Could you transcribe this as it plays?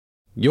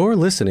You're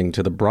listening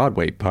to the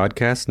Broadway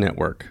Podcast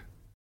Network.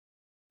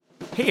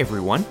 Hey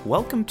everyone,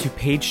 welcome to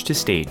Page to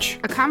Stage,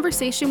 a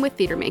conversation with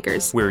theater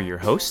makers. We're your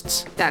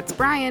hosts. That's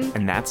Brian.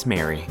 And that's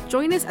Mary.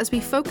 Join us as we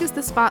focus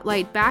the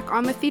spotlight back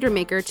on the theater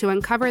maker to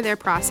uncover their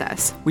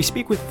process. We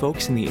speak with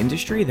folks in the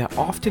industry that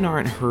often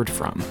aren't heard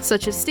from,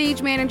 such as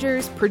stage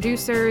managers,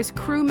 producers,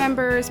 crew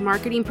members,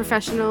 marketing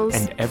professionals,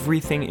 and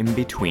everything in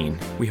between.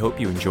 We hope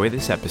you enjoy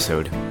this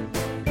episode.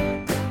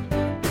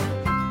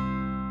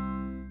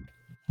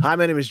 Hi,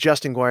 my name is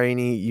Justin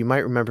Guarini. You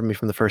might remember me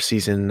from the first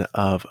season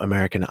of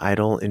American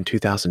Idol in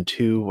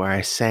 2002, where I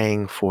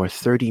sang for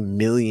 30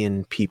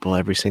 million people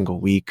every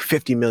single week,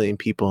 50 million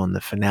people in the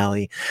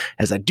finale,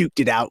 as I duked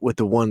it out with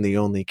the one, the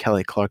only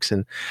Kelly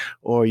Clarkson.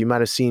 Or you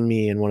might have seen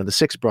me in one of the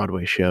 6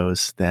 Broadway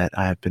shows that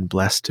I have been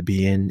blessed to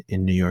be in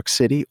New York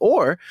City.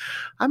 Or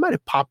I might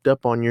have popped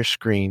up on your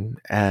screen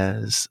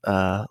as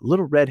a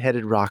little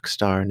redheaded rock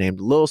star named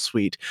Lil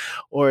Sweet,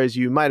 or as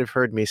you might have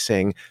heard me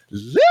sing,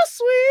 Lil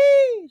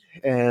Sweet!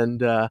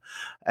 And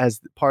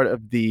as part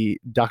of the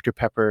Dr.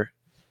 Pepper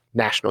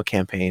national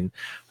campaign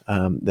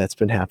that's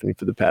been happening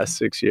for the past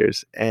 6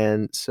 years.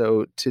 And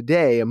so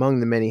today, among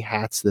the many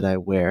hats that I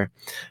wear,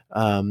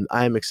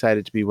 I am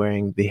excited to be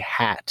wearing the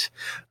hat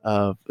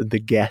of the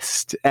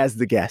guest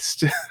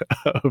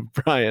of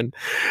Brian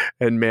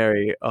and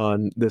Mary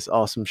on this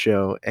awesome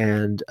show.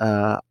 And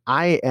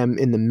I am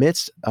in the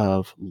midst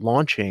of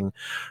launching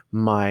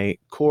my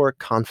Core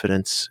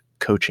Confidence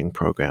coaching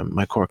program,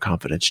 my Core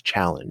Confidence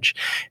Challenge.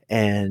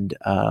 And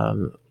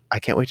I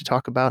can't wait to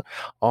talk about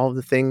all of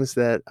the things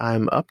that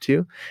I'm up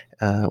to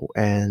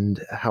and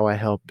how I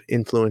help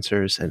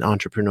influencers and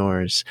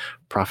entrepreneurs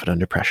profit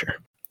under pressure.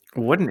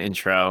 What an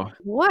intro.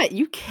 What?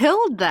 You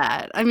killed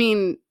that. I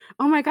mean,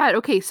 oh my God.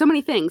 Okay, so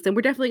many things. And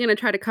we're definitely going to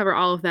try to cover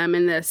all of them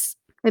in this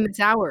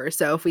hour or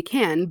so if we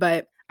can.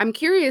 But I'm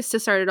curious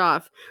to start it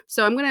off.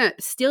 So I'm going to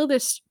steal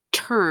this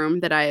term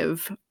that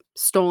I've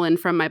stolen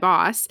from my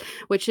boss,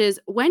 which is,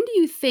 when do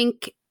you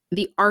think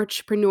the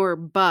entrepreneur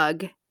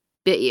bug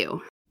bit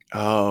you?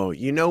 Oh,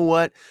 you know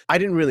what? I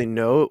didn't really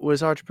know it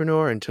was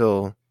entrepreneur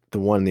until the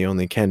one, the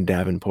only Ken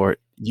Davenport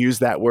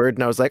used that word.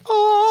 And I was like,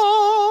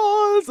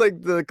 oh, it's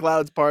like the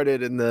clouds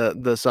parted and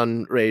the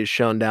sun rays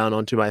shone down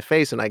onto my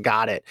face and I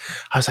got it.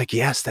 I was like,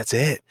 yes, that's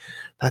it.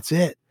 That's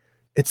it.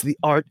 It's the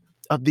art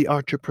of the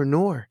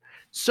entrepreneur.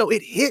 So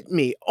it hit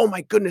me. Oh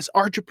my goodness,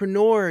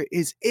 entrepreneur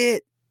is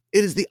it.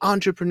 It is the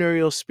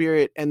entrepreneurial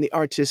spirit and the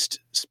artist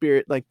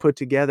spirit like put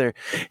together.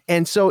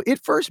 And so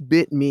it first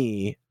bit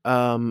me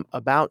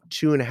about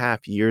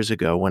 2.5 years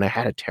ago when I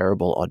had a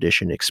terrible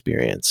audition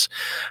experience.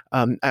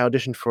 I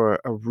auditioned for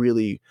a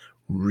really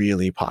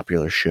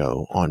popular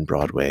show on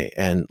Broadway.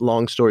 And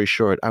long story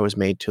short, I was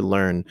made to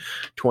learn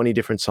 20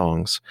 different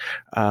songs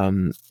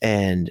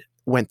and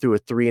went through a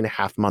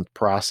 3.5-month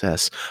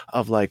process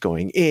of like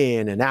going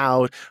in and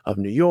out of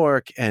New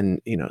York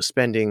and, you know,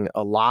 spending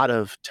a lot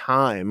of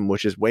time,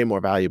 which is way more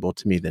valuable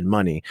to me than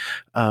money,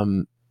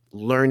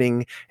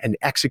 learning and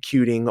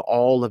executing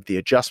all of the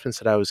adjustments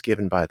that I was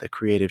given by the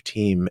creative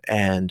team.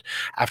 And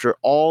after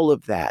all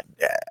of that,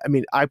 I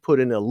mean, I put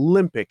in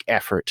Olympic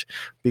effort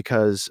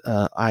because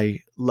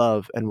I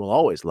love and will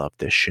always love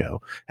this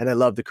show. And I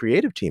love the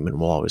creative team and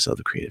will always love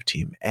the creative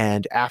team.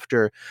 And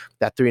after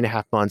that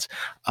 3.5 months,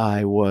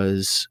 I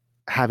was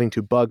having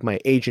to bug my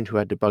agent, who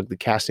had to bug the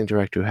casting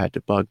director, who had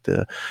to bug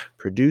the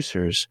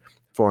producers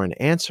for an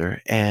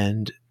answer.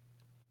 And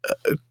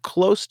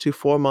close to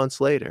 4 months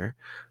later,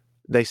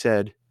 they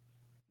said,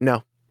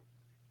 no.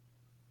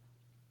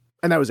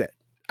 And that was it.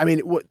 I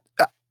mean,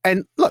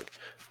 and look,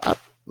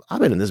 I've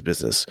been in this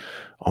business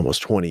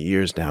almost 20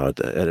 years now at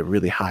a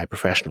really high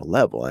professional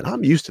level, and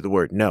I'm used to the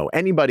word no.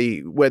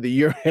 Anybody, whether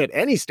you're at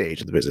any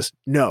stage of the business,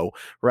 no,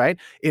 right?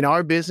 In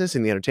our business,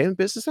 in the entertainment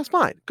business, that's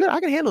fine. Good, I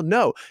can handle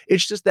no.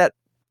 It's just that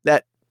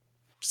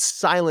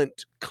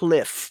silent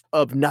cliff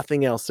of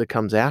nothing else that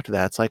comes after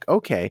that. It's like,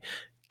 okay,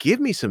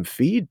 give me some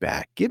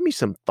feedback, give me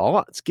some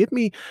thoughts,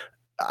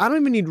 I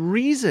don't even need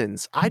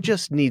reasons. I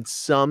just need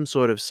some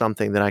sort of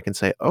something that I can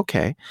say,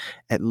 okay,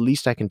 at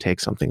least I can take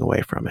something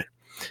away from it.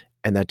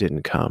 And that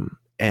didn't come.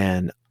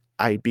 And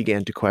I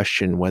began to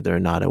question whether or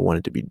not I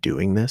wanted to be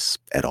doing this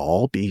at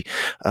all, be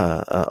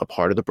a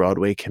part of the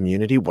Broadway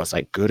community. Was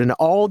I good in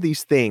all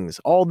these things,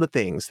 all the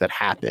things that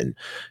happen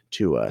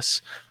to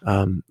us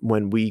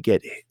when we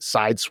get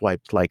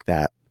sideswiped like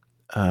that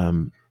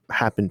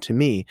happened to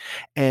me.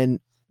 And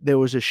there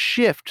was a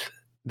shift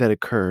that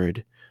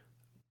occurred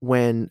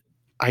when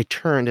I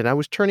turned, and I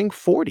was turning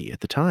 40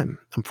 at the time.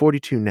 I'm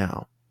 42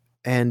 now.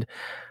 And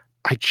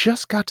I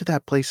just got to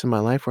that place in my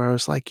life where I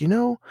was like, you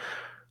know,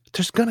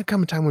 there's going to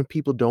come a time when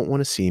people don't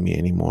want to see me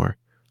anymore.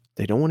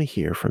 They don't want to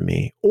hear from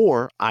me,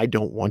 or I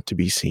don't want to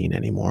be seen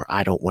anymore.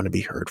 I don't want to be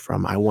heard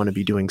from. I want to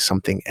be doing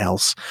something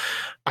else.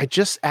 I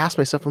just asked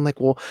myself, I'm like,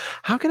 well,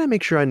 how can I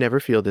make sure I never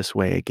feel this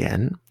way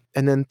again?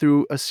 And then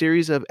through a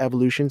series of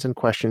evolutions and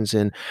questions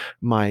in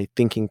my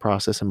thinking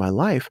process in my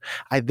life,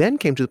 I then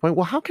came to the point,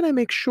 well, how can I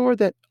make sure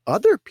that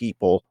other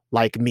people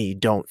like me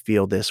don't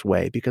feel this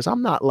way? Because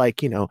I'm not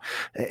like,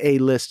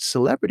 A-list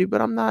celebrity,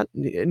 but I'm not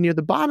near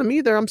the bottom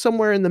either. I'm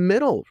somewhere in the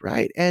middle,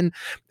 right? And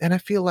I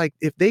feel like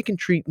if they can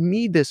treat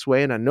me this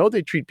way, and I know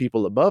they treat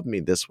people above me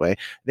this way,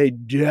 they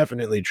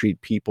definitely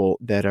treat people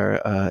that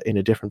are in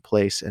a different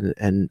place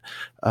and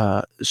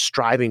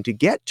striving to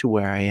get to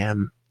where I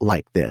am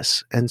like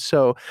this. And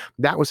so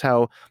that was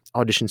how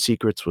Audition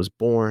Secrets was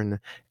born,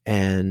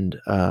 and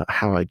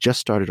how I just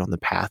started on the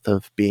path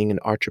of being an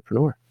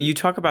entrepreneur. You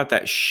talk about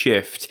that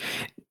shift.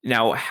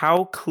 Now,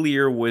 how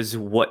clear was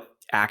what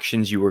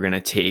actions you were going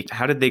to take?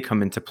 How did they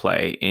come into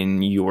play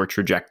in your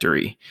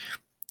trajectory?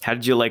 How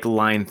did you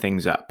line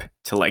things up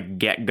to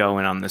get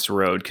going on this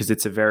road? Because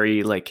it's a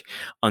very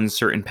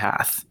uncertain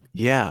path.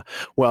 Yeah.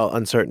 Well,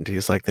 uncertainty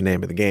is like the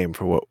name of the game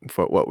for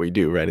what we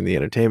do, right, in the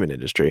entertainment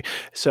industry.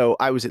 So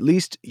I was at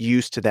least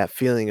used to that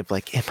feeling of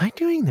am I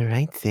doing the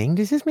right thing?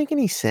 Does this make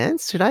any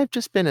sense? Should I have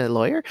just been a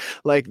lawyer?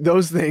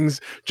 Those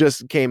things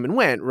just came and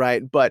went,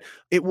 right? But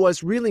it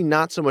was really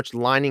not so much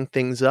lining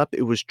things up.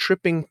 It was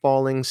tripping,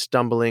 falling,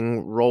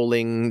 stumbling,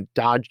 rolling,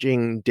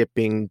 dodging,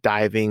 dipping,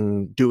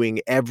 diving, doing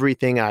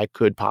everything I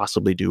could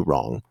possibly do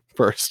wrong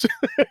first.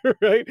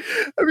 Right?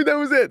 I mean, that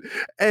was it.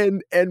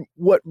 And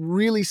what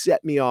really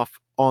set me off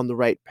on the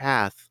right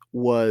path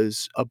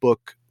was a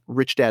book,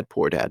 Rich Dad,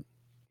 Poor Dad.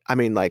 I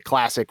mean,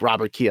 classic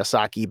Robert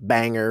Kiyosaki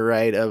banger,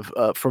 right?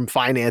 From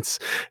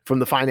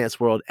the finance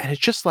world. And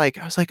it's just I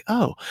was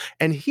oh,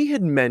 and he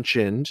had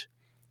mentioned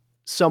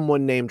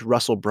someone named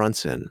Russell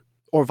Brunson,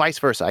 or vice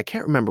versa. I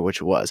can't remember which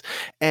it was.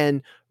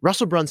 And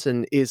Russell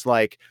Brunson is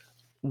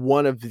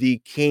one of the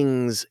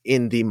kings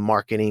in the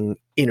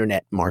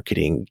internet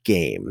marketing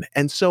game.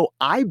 And so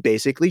I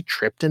basically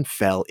tripped and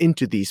fell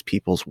into these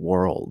people's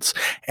worlds.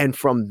 And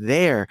from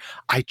there,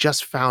 I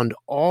just found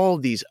all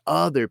these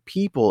other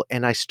people,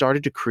 and I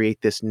started to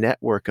create this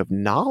network of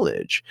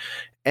knowledge.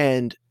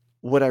 And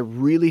what I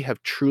really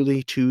have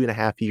truly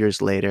 2.5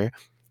 years later,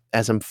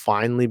 as I'm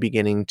finally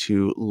beginning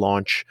to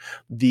launch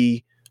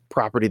the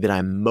property that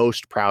I'm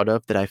most proud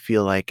of, that I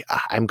feel like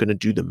I'm going to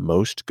do the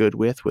most good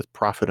with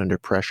Profit Under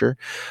Pressure,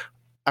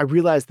 I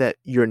realized that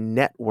your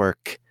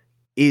network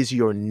is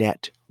your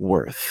net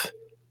worth.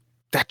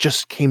 That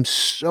just became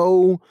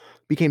so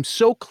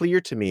clear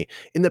to me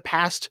in the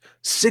past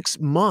 6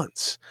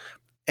 months.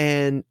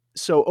 And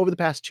so over the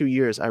past 2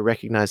 years, I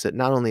recognize that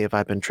not only have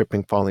I been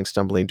tripping, falling,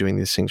 stumbling, doing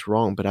these things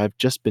wrong, but I've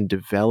just been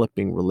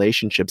developing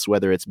relationships,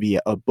 whether it's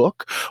via a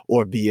book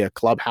or via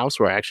Clubhouse,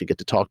 where I actually get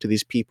to talk to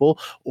these people,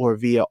 or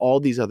via all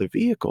these other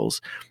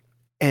vehicles.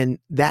 And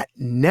that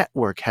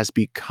network has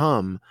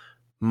become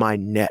my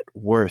net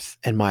worth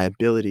and my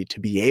ability to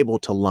be able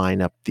to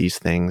line up these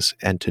things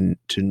and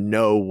to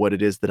know what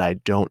it is that I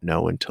don't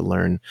know, and to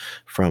learn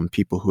from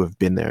people who have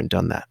been there and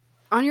done that.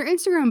 On your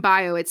Instagram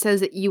bio, it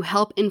says that you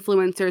help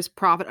influencers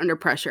profit under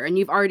pressure. And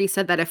you've already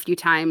said that a few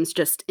times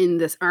just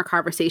in our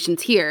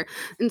conversations here.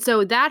 And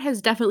so that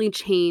has definitely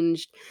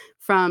changed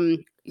from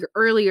your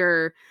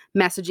earlier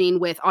messaging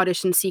with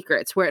Audition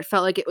Secrets, where it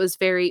felt like it was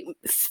very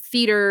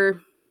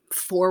theater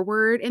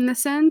forward in the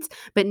sense.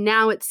 But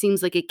now it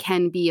seems like it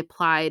can be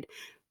applied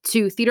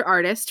to theater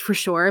artists for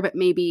sure, but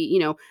maybe,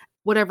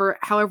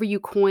 however you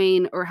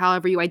coin or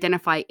however you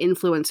identify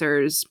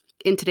influencers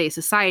in today's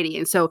society.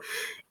 And so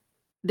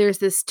there's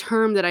this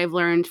term that I've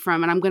learned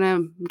from, and I'm going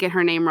to get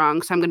her name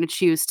wrong, so I'm going to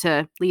choose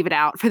to leave it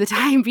out for the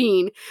time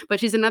being.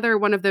 But she's another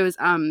one of those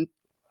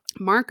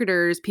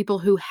marketers, people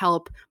who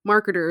help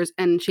marketers,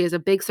 and she has a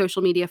big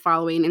social media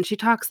following. And she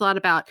talks a lot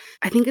about,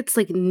 I think it's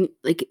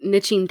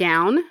niching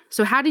down.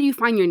 So how did you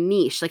find your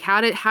niche? How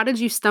did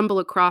you stumble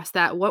across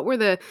that? What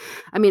were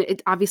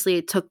obviously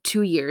it took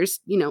 2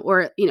 years,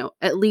 or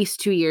at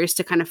least 2 years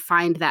to kind of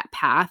find that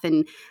path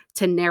and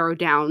to narrow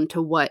down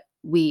to what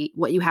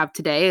you have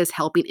today is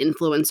helping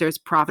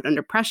influencers profit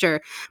under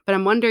pressure. But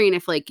I'm wondering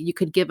if you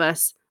could give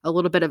us a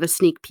little bit of a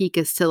sneak peek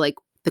as to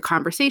the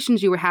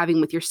conversations you were having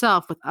with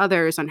yourself, with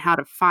others, on how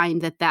to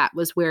find that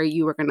was where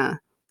you were going to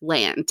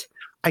land.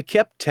 I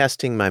kept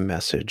testing my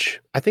message.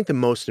 I think the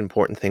most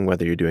important thing,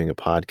 whether you're doing a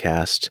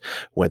podcast,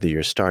 whether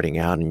you're starting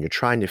out and you're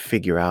trying to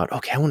figure out,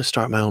 okay, I want to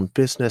start my own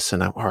business,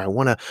 and I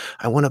want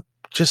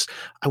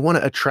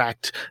to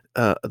attract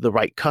the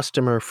right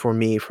customer for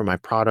me, for my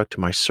product,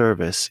 my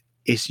service,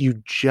 is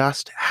you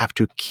just have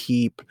to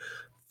keep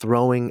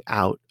throwing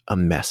out a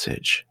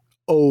message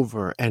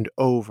over and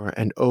over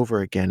and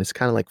over again. It's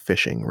kind of like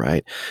fishing,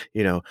 right?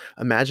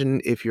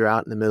 Imagine if you're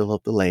out in the middle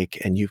of the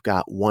lake and you've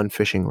got one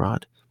fishing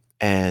rod,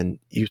 and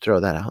you throw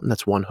that out, and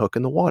that's one hook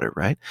in the water,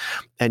 right?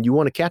 And you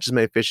want to catch as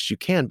many fish as you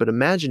can, but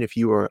imagine if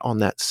you were on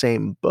that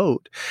same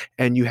boat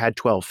and you had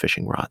 12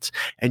 fishing rods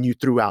and you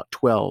threw out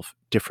 12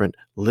 different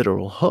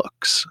literal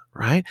hooks,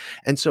 right?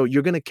 And so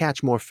you're going to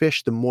catch more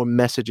fish the more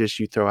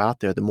messages you throw out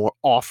there, the more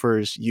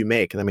offers you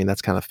make. I mean,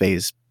 that's kind of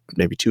phase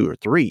maybe 2 or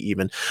 3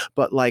 even.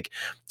 But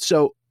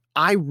so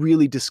I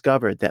really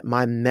discovered that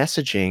my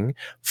messaging,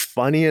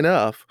 funny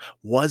enough,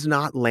 was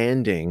not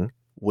landing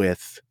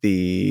with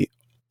the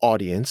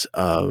audience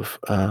of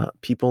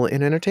people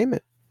in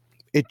entertainment.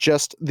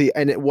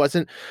 And it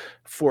wasn't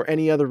for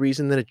any other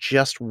reason than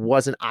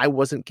I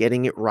wasn't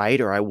getting it right,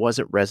 or I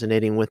wasn't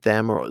resonating with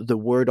them, or the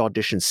word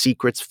audition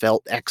secrets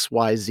felt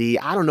XYZ.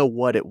 I don't know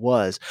what it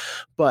was,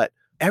 but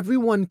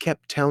everyone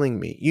kept telling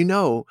me,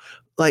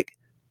 like,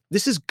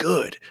 this is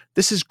good.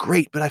 This is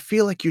great, but I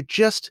feel like you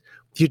just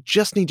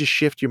need to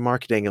shift your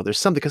market angle. There's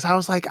something, because I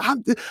was like, I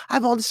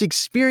have all this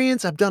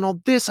experience. I've done all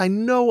this. I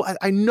know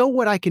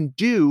what I can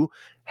do,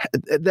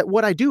 that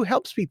what I do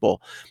helps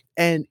people.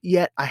 And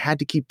yet I had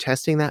to keep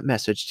testing that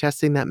message,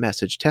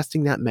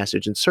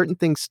 and certain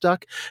things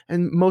stuck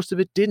and most of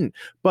it didn't.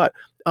 But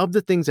of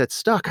the things that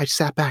stuck, I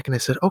sat back and I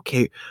said,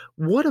 okay,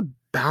 what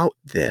about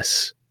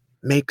this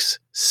makes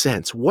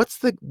sense? What's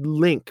the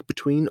link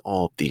between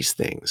all of these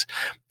things?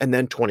 And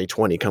then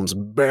 2020 comes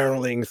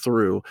barreling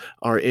through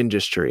our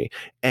industry,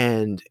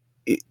 and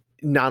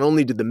not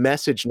only did the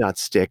message not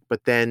stick,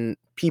 but then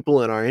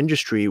people in our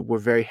industry were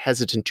very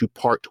hesitant to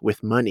part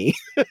with money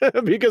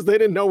because they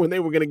didn't know when they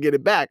were going to get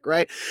it back,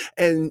 right?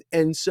 And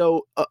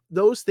so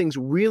those things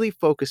really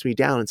focused me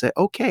down and said,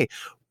 okay,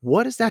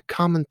 what is that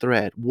common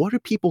thread? What are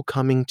people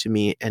coming to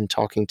me and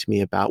talking to me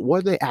about?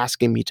 What are they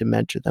asking me to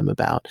mentor them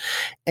about?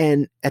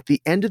 And at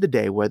the end of the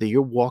day, whether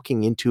you're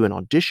walking into an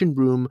audition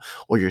room,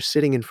 or you're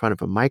sitting in front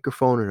of a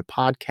microphone or a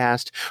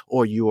podcast,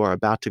 or you are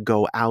about to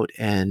go out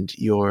and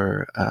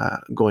you're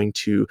going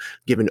to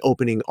give an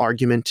opening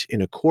argument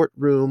in a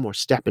courtroom, or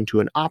step into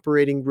an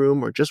operating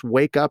room, or just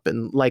wake up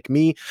and, like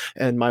me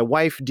and my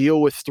wife, deal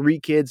with 3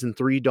 kids and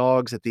 3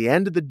 dogs, at the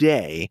end of the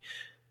day,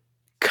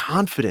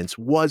 confidence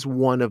was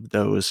one of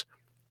those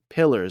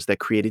pillars that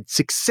created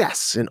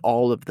success in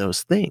all of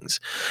those things.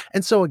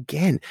 And so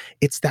again,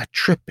 it's that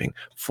tripping,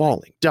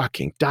 falling,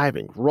 ducking,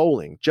 diving,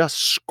 rolling, just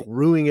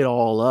screwing it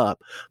all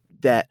up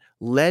that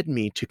led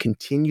me to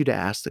continue to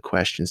ask the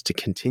questions, to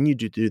continue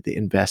to do the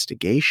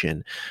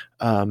investigation,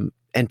 and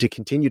to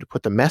continue to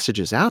put the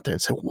messages out there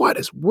and say, what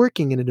is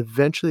working? And it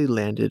eventually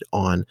landed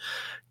on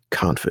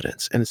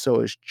confidence. And so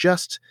it's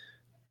just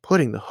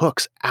putting the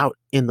hooks out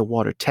in the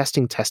water,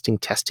 testing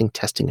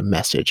a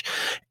message.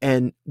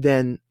 And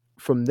then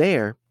from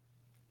there,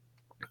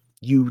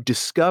 you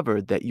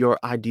discover that your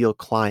ideal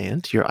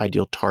client, your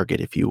ideal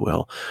target, if you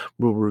will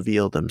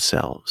reveal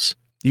themselves.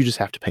 You just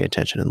have to pay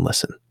attention and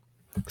listen.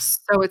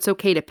 So it's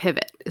okay to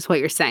pivot, is what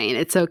you're saying.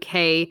 It's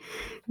okay to,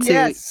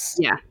 yes.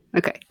 Yeah.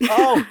 Okay.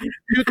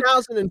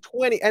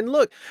 2020. And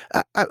look,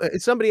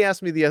 somebody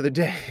asked me the other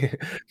day,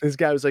 this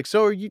guy was like,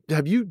 so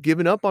have you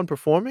given up on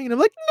performing? And I'm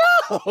like,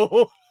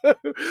 no,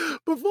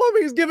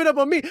 performing is giving up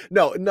on me.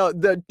 No,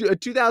 the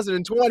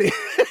 2020,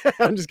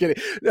 I'm just kidding.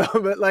 No,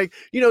 but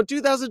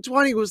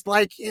 2020 was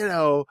like,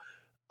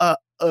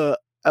 a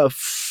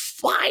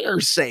fire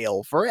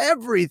sale for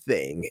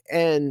everything.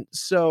 And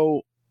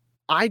so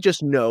I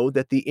just know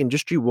that the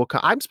industry will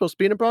come. I'm supposed to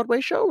be in a Broadway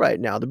show right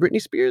now, the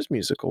Britney Spears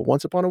musical,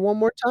 Once Upon a One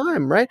More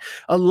Time, right?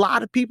 A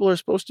lot of people are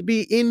supposed to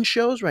be in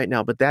shows right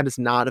now, but that is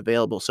not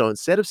available. So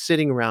instead of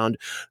sitting around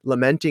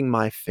lamenting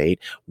my fate,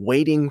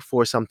 waiting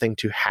for something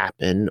to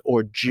happen,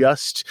 or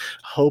just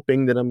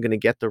hoping that I'm going to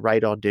get the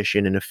right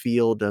audition in a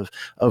field of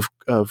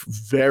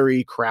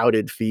very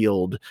crowded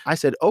field, I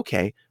said,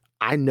 okay,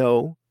 I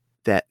know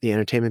that the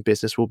entertainment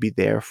business will be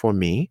there for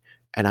me,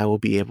 and I will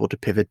be able to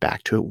pivot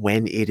back to it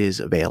when it is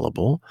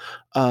available.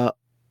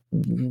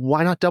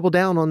 Why not double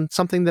down on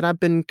something that I've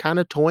been kind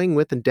of toying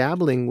with and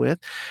dabbling with?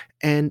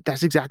 And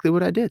that's exactly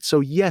what I did.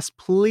 So yes,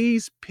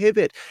 please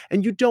pivot.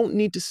 And you don't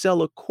need to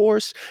sell a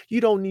course.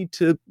 You don't need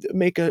to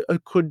make a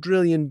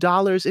quadrillion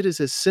dollars. It is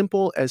as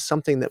simple as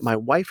something that my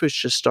wife has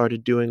just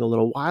started doing a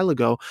little while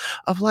ago,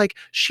 of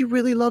she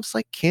really loves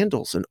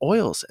candles and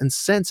oils and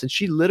scents. And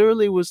she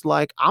literally was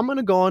like, I'm going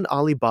to go on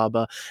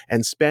Alibaba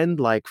and spend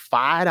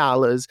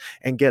 $5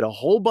 and get a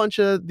whole bunch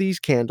of these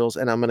candles.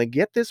 And I'm going to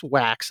get this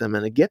wax. I'm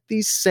going to get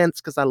these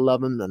scents because I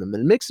love them. And I'm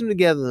going to mix them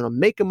together and I'll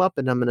make them up.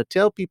 And I'm going to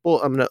tell people,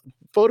 I'm going to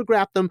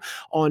photograph them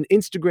on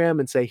Instagram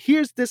and say,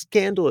 here's this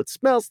candle. It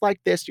smells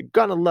like this. You're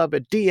going to love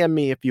it. DM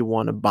me if you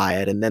want to buy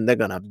it. And then they're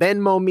going to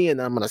Venmo me and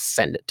then I'm going to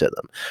send it to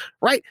them.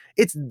 Right?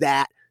 It's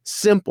that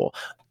simple.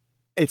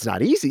 It's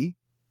not easy,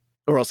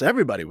 or else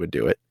everybody would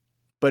do it.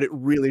 But it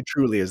really,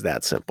 truly is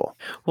that simple.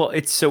 Well,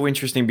 it's so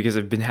interesting because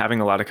I've been having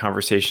a lot of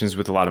conversations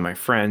with a lot of my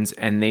friends,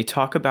 and they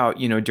talk about,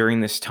 during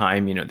this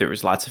time, there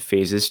was lots of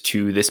phases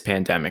to this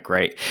pandemic,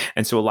 right?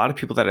 And so a lot of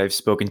people that I've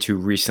spoken to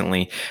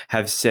recently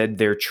have said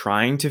they're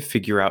trying to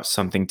figure out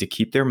something to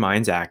keep their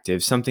minds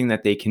active, something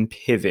that they can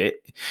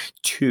pivot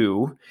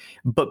to,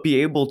 but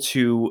be able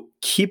to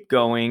keep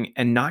going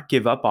and not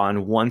give up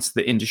on once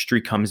the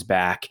industry comes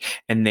back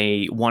and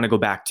they want to go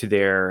back to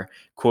their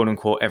quote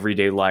unquote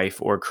everyday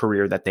life or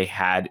career that they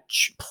had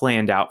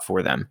planned out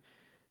for them.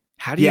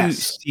 How do you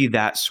see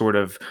that sort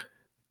of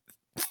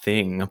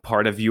thing, a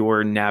part of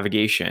your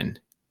navigation?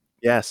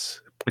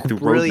 Yes.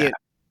 The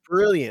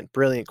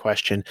Brilliant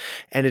question.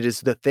 And it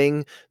is the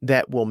thing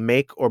that will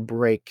make or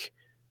break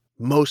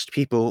most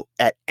people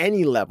at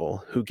any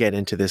level who get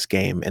into this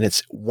game. And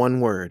it's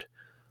one word: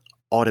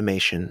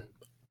 automation.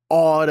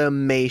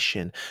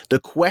 automation. The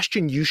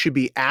question you should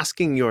be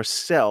asking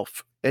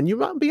yourself, and you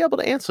might be able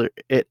to answer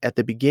it at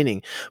the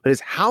beginning, but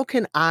is how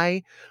can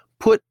I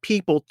put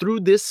people through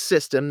this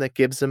system that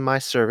gives them my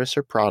service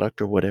or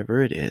product or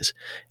whatever it is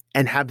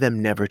and have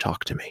them never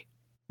talk to me?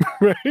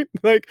 Right?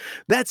 Like,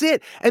 that's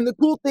it. And the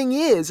cool thing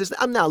is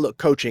I'm now, look,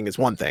 coaching is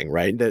one thing,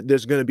 right?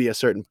 There's going to be a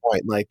certain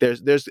point. Like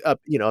there's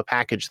a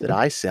package that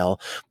I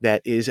sell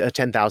that is a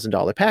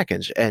 $10,000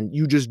 package, and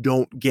you just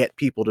don't get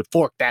people to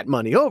fork that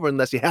money over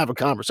unless you have a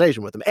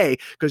conversation with them. A,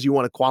 because you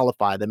want to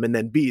qualify them, and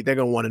then B, they're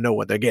going to want to know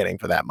what they're getting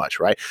for that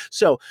much, right?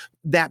 So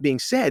that being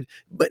said,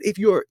 but if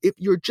you're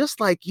just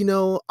like,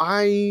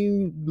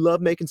 I love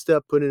making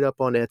stuff, putting it up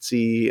on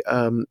Etsy,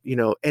 and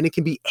it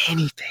can be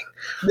anything,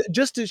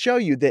 just to show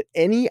you that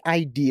any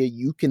idea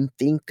you can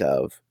think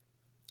of,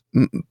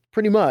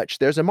 pretty much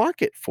there's a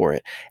market for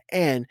it.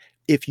 And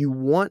if you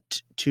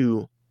want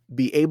to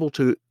be able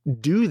to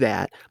do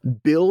that,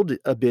 build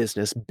a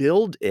business,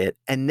 build it,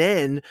 and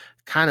then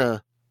kind of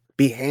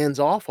be hands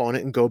off on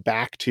it and go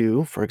back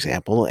to, for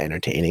example,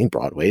 entertaining,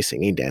 Broadway,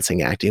 singing,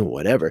 dancing, acting,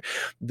 whatever.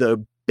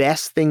 The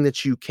best thing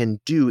that you can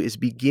do is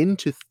begin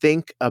to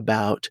think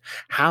about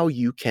how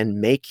you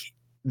can make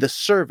the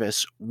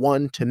service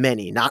one to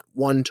many, not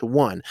one to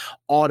one,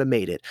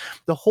 automated.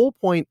 The whole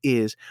point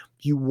is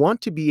you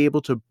want to be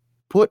able to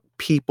put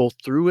people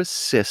through a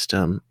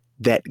system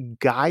that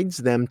guides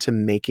them to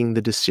making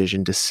the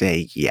decision to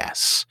say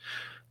yes.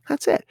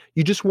 That's it.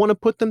 You just want to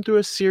put them through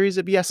a series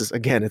of yeses.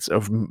 Again, it's a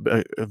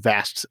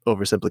vast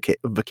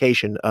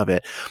oversimplification of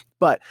it.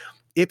 But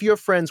if your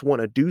friends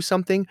want to do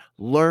something,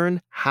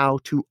 learn how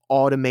to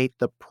automate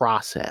the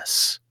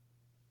process.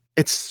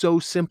 It's so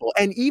simple.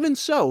 And even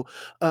so,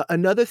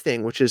 another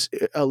thing, which is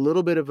a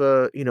little bit of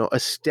a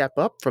step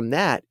up from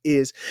that,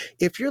 is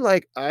if you're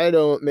like, I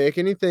don't make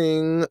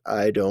anything,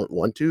 I don't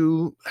want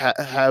to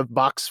have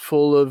box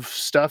full of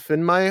stuff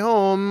in my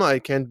home, I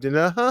can't,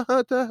 there's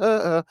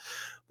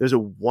a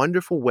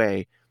wonderful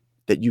way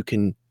that you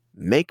can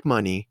make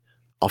money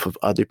off of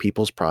other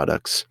people's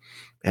products.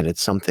 And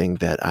it's something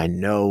that I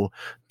know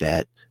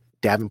that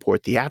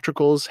Davenport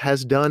Theatricals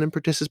has done and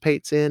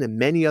participates in, and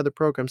many other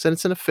programs, and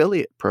it's an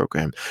affiliate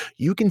program.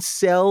 You can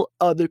sell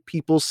other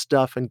people's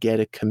stuff and get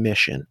a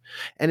commission.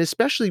 And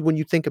especially when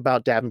you think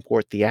about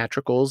Davenport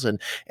Theatricals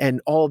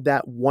and all of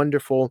that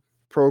wonderful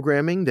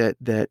programming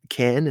that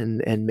Ken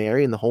and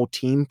Mary and the whole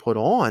team put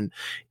on,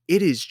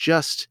 it is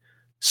just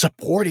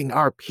supporting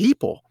our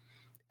people.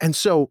 And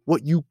so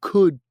what you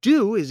could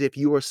do is, if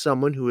you are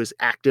someone who is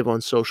active on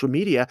social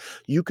media,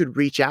 you could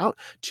reach out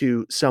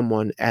to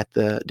someone at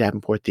the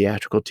Davenport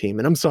Theatrical team.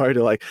 And I'm sorry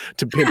to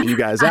pimp you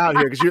guys out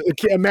here,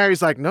 because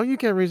Mary's like, no, you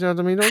can't reach out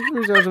to me. Don't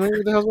reach out to me.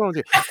 What the hell's wrong with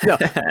you? No,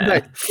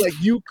 like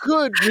you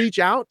could reach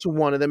out to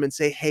one of them and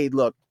say, hey,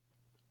 look,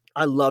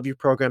 I love your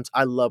programs.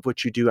 I love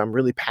what you do. I'm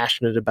really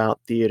passionate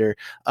about theater.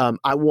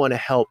 I want to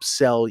help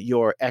sell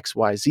your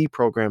XYZ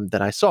program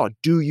that I saw.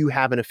 Do you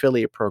have an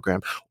affiliate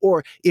program?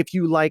 Or if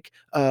you like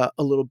a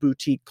little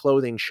boutique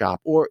clothing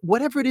shop, or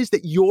whatever it is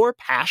that you're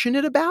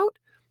passionate about,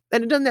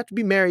 and it doesn't have to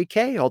be Mary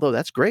Kay, although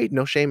that's great.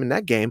 No shame in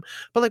that game.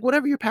 But like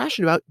whatever you're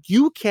passionate about,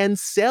 you can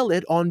sell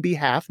it on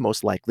behalf,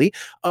 most likely,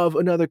 of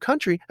another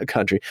company,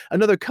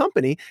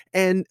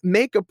 and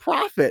make a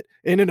profit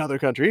in another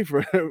country,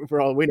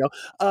 for all we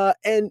know,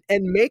 and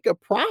make a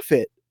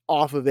profit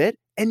off of it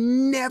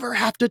and never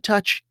have to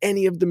touch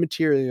any of the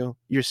material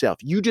yourself.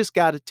 You just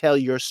got to tell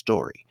your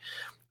story.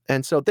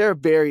 And so there are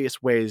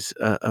various ways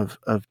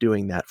of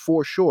doing that,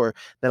 for sure,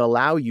 that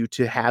allow you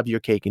to have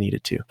your cake and eat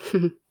it too.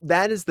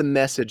 That is the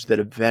message that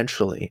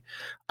eventually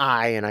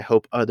and I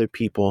hope other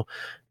people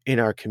in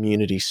our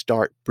community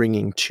start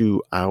bringing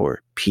to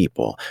our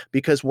people.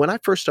 Because when I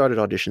first started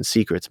Audition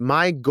Secrets,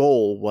 my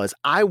goal was,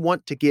 I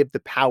want to give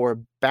the power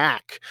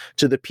back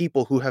to the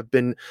people who have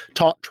been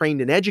taught, trained,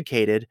 and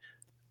educated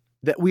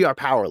that we are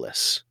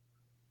powerless.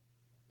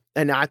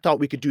 And I thought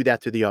we could do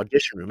that through the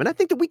audition room. And I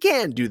think that we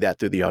can do that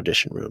through the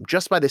audition room,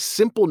 just by the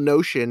simple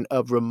notion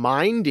of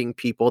reminding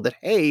people that,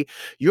 hey,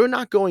 you're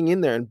not going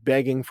in there and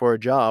begging for a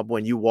job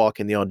when you walk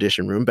in the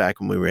audition room. Back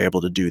when we were able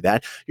to do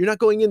that, you're not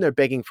going in there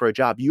begging for a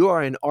job. You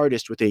are an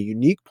artist with a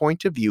unique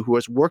point of view who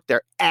has worked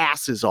their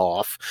asses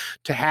off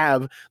to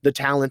have the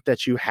talent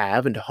that you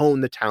have and to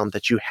hone the talent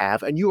that you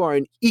have. And you are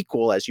an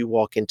equal as you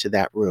walk into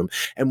that room.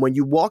 And when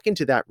you walk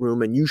into that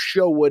room and you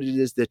show what it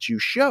is that you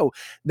show,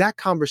 that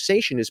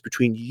conversation is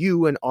between you,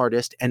 an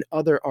artist, and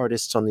other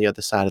artists on the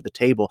other side of the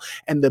table.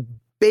 And the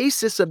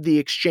basis of the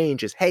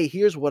exchange is, hey,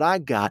 here's what I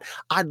got.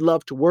 I'd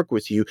love to work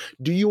with you.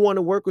 Do you want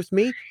to work with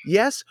me?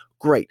 Yes?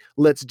 Great.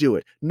 Let's do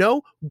it.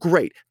 No?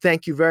 Great.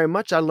 Thank you very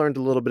much. I learned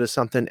a little bit of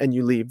something, and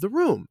you leave the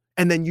room.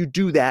 And then you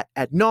do that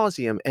ad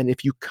nauseum. And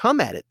if you come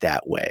at it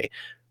that way,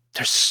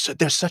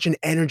 there's such an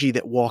energy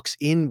that walks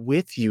in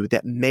with you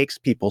that makes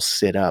people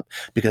sit up,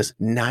 because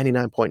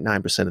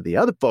 99.9% of the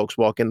other folks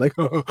walk in like,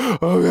 oh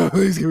God,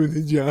 please give me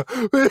the job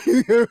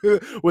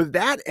with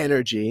that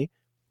energy,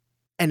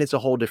 and it's a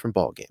whole different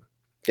ballgame.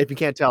 If you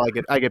can't tell,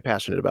 I get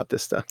passionate about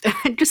this stuff.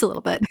 Just a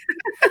little bit.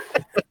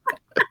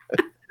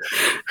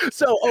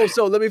 So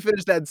let me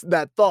finish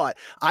that thought.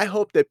 I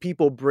hope that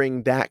people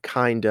bring that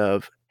kind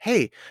of,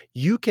 hey,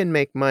 you can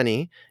make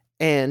money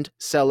and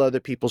sell other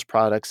people's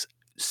products,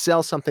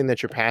 sell something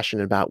that you're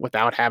passionate about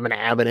without having to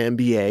have an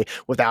MBA,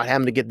 without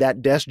having to get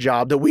that desk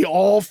job that we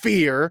all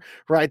fear,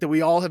 right? That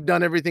we all have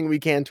done everything we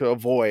can to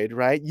avoid,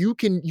 right? You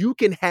can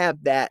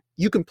have that,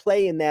 you can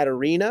play in that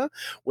arena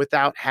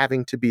without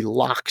having to be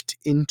locked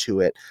into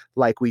it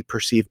like we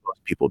perceive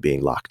most people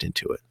being locked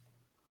into it.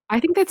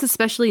 I think that's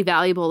especially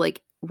valuable,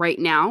 like right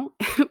now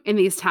in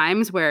these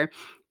times where,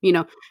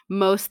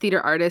 most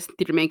theater artists,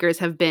 theater makers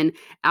have been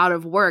out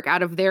of work,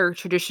 out of their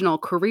traditional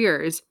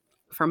careers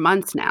for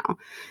months now.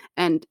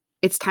 And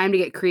it's time to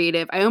get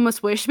creative. I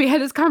almost wish we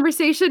had this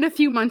conversation a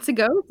few months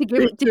ago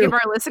to give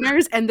our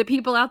listeners and the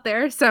people out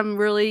there some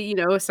really,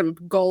 some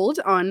gold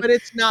on. But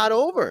it's not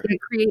over.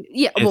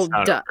 Yeah,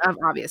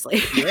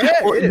 obviously.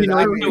 Yeah,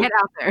 get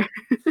out there.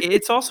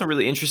 It's also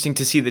really interesting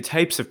to see the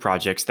types of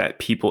projects that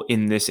people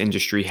in this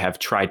industry have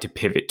tried to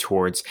pivot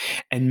towards.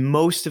 And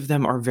most of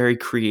them are very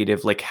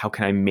creative, like how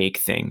can I make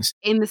things?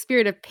 In the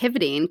spirit of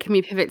pivoting, can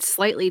we pivot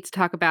slightly to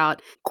talk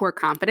about core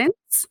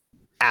competence?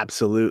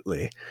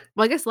 Absolutely.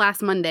 Well, I guess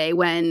last Monday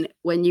when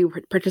you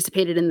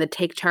participated in the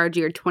Take Charge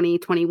Year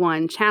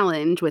 2021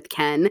 challenge with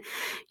Ken,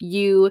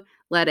 you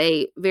led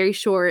a very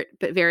short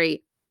but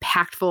very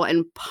impactful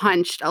and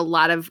punched a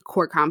lot of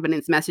core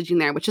competence messaging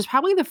there, which is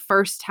probably the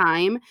first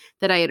time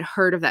that I had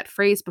heard of that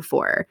phrase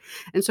before.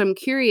 And so I'm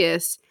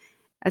curious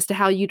as to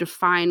how you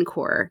define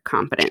core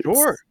competence.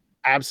 Sure.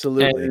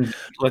 Absolutely. And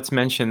let's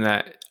mention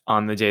that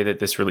on the day that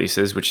this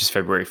releases, which is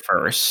February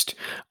 1st,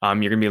 you're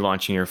going to be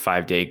launching your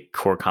 5-day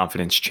Core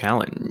Confidence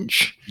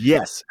Challenge.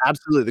 Yes,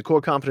 absolutely. The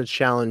Core Confidence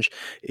Challenge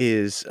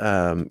is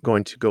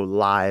going to go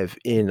live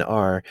in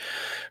our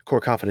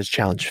Core Confidence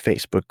Challenge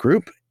Facebook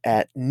group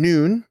at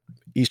noon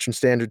Eastern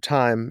Standard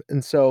Time.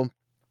 And so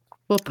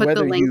we'll put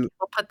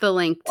the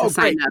link to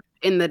sign up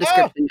in the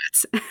description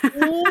notes.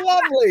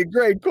 Lovely.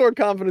 Great.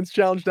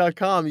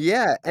 CoreConfidenceChallenge.com.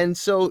 Yeah. And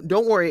so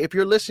don't worry if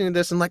you're listening to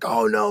this and like,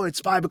 oh no,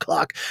 it's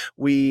 5:00.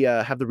 We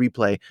have the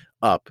replay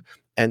up.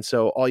 And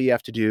so all you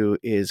have to do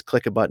is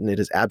click a button. It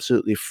is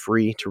absolutely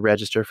free to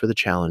register for the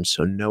challenge.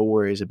 So no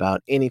worries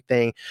about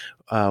anything.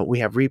 We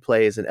have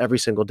replays, and every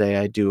single day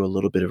I do a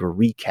little bit of a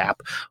recap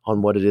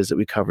on what it is that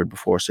we covered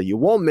before. So you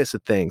won't miss a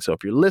thing. So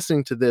if you're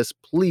listening to this,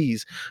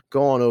 please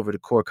go on over to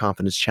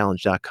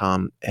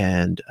CoreConfidenceChallenge.com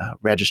and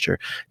register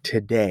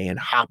today and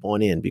hop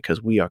on in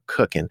because we are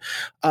cooking.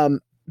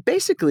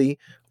 Basically,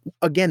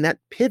 again, that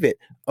pivot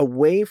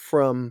away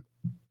from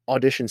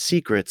Audition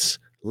Secrets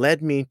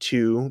led me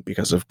to,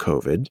 because of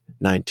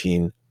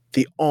COVID-19,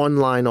 the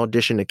Online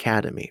Audition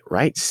Academy,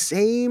 right?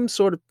 Same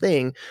sort of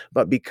thing,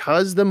 but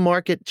because the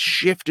market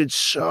shifted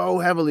so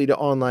heavily to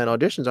online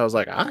auditions, I was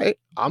like, all right,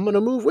 I'm going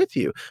to move with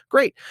you.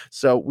 Great.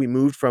 So we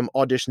moved from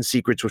Audition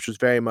Secrets, which was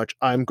very much,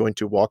 I'm going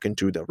to walk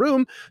into the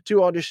room,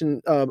 to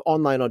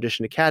Online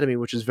Audition Academy,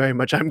 which is very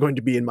much, I'm going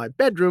to be in my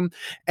bedroom.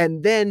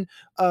 And then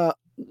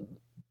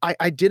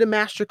I did a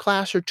master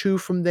class or two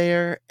from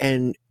there,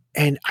 and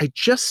I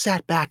just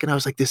sat back and I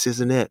was like, this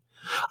isn't it.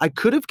 I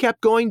could have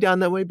kept going down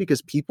that way because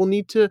people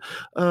need to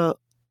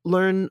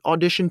learn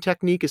audition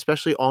technique,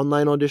 especially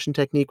online audition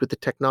technique with the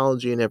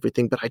technology and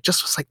everything. But I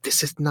just was like,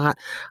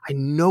 I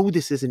know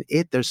this isn't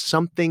it. There's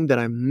something that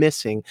I'm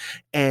missing.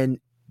 And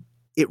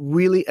it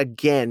really,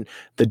 again,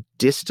 the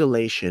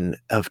distillation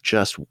of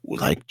just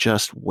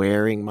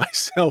wearing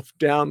myself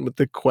down with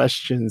the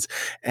questions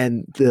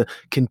and the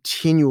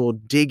continual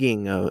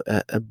digging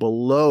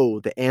below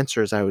the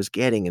answers I was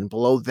getting, and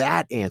below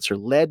that answer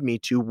led me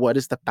to what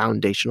is the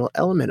foundational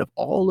element of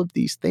all of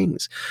these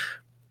things.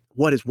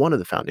 What is one of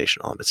the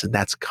foundational elements? And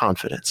that's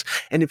confidence.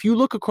 And if you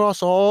look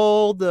across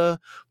all the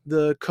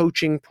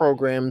coaching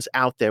programs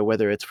out there,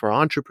 whether it's for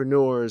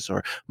entrepreneurs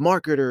or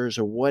marketers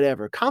or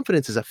whatever,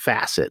 confidence is a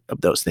facet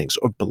of those things,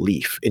 or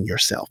belief in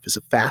yourself is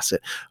a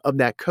facet of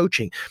that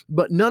coaching.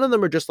 But none of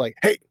them are just like,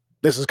 hey,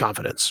 this is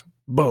confidence.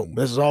 Boom.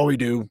 This is all we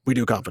do. We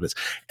do confidence.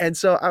 And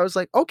so I was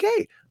like,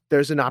 okay,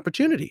 there's an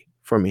opportunity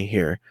for me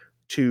here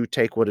to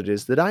take what it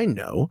is that I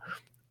know,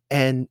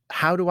 and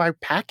how do I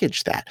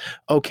package that?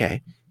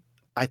 Okay.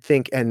 I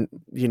think, and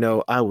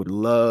I would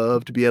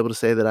love to be able to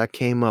say that I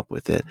came up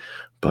with it,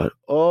 but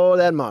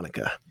that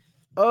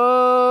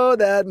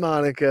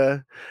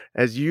Monica,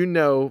 as you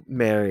know,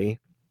 Mary,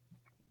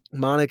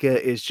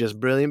 Monica is just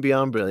brilliant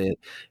beyond brilliant.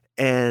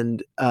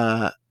 And,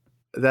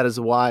 that is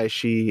why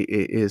she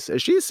a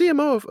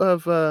CMO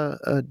of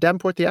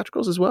Davenport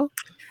Theatricals as well?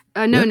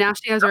 No, now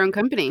she has her own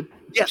company.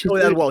 Yeah, she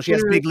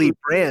has Big Leap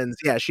Brands.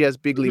 Yeah, she has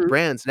Big Leap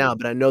Brands now,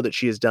 but I know that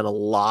she has done a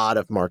lot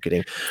of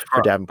marketing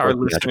for Davenport. Our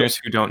listeners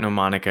who don't know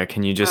Monica,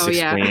 can you just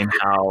explain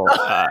how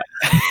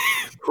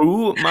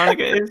who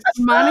Monica is?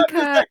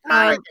 Monica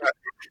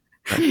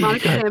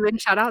Hammond,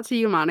 shout out to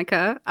you,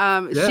 Monica.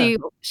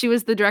 She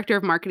was the director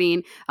of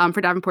marketing for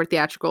Davenport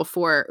Theatrical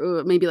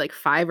for maybe like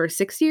 5 or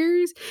 6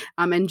 years,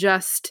 and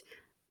just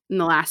in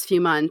the last few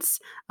months,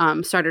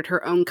 started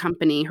her own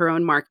company, her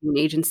own marketing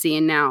agency,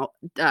 and now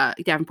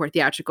Davenport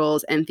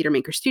Theatricals and Theater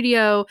Maker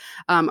Studio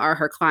are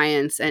her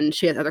clients, and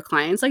she has other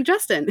clients like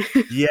Justin.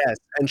 Yes,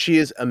 and she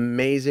is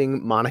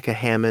amazing, Monica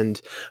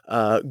Hammond.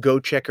 Go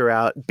check her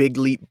out,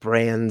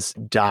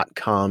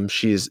 bigleapbrands.com.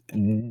 She's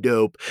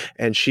dope,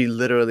 and she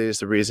literally is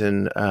the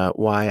reason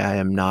why I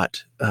am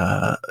not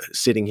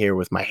sitting here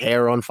with my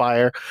hair on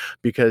fire,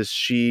 because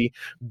she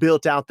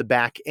built out the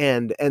back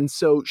end. And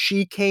so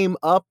she came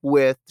up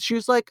with, she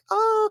was like,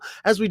 oh,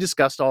 as we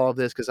discussed all of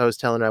this, because I was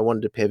telling her I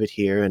wanted to pivot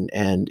here,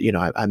 and you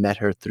know, I met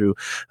her through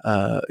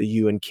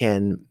you and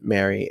Ken,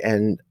 Mary,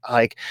 and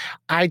like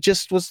I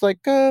just was like,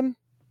 yeah,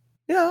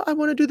 I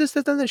want to do this,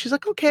 and then she's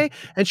like, okay.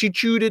 And she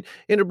chewed it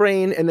in her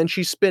brain, and then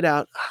she spit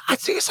out, I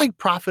think it's like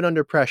profit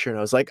under pressure. And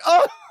I was like,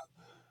 oh,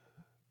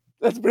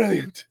 that's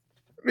brilliant.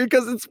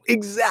 Because it's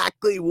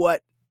exactly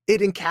what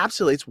it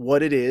encapsulates,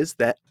 what it is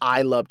that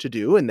I love to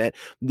do, and that,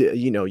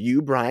 you know,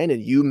 you, Brian,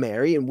 and you,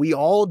 Mary, and we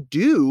all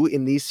do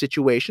in these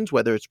situations,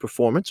 whether it's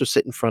performance or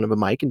sit in front of a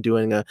mic and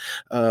doing a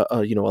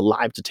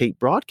live to tape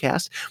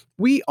broadcast.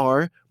 We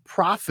are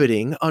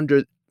profiting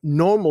under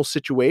normal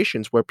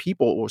situations where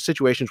people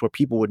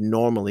would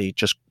normally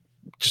just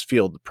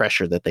feel the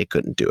pressure that they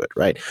couldn't do it,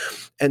 right?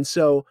 And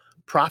so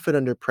profit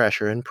under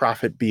pressure and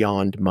profit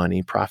beyond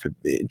money, profit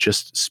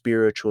just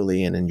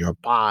spiritually and in your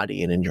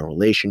body and in your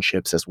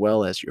relationships as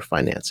well as your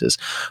finances,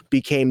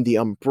 became the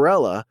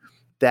umbrella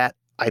that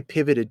I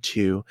pivoted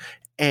to.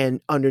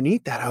 And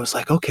underneath that, I was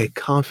like, okay,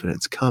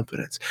 confidence.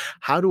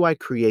 How do I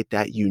create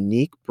that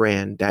unique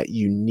brand, that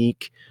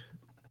unique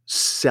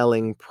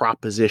selling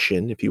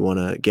proposition, if you want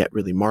to get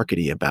really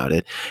markety about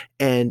it?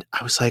 And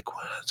I was like,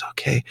 well,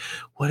 okay,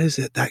 what is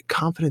it? That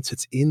confidence,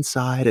 it's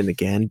inside. And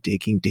again,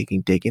 digging.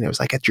 I was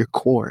like, at your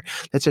core.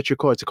 That's at your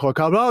core. It's a core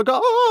confidence.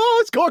 Oh,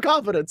 it's core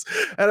confidence.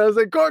 And I was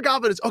like, core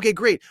confidence. Okay,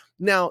 great.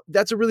 Now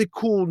that's a really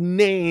cool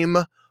name,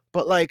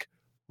 but like,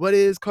 what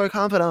is core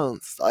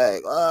confidence?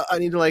 I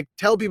need to like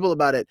tell people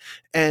about it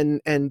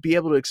and be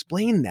able to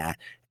explain that.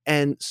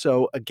 And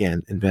so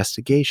again,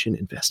 investigation,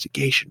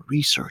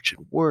 research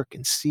and work,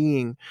 and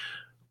seeing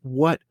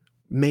what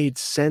made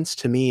sense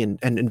to me, and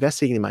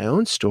investigating my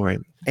own story.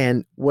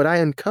 And what I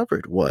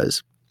uncovered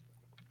was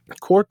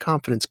core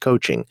confidence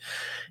coaching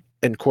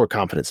and core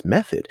confidence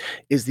method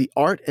is the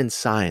art and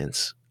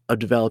science of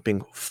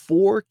developing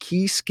 4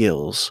 key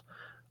skills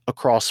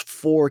across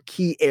 4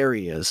 key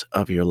areas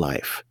of your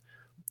life.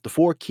 The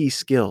 4 key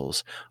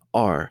skills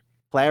are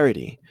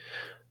clarity,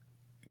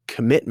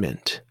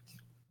 commitment,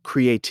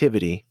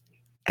 creativity,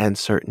 and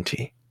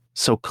certainty.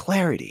 So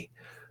clarity,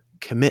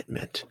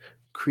 commitment,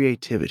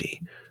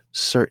 creativity,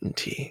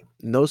 certainty.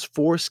 And those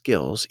 4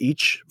 skills,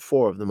 each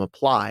 4 of them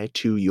apply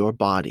to your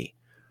body,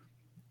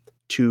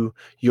 to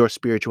your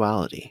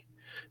spirituality,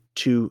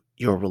 to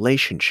your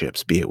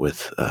relationships, be it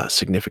with a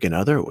significant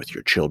other, or with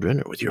your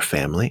children, or with your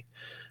family,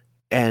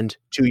 and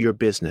to your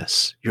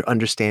business, your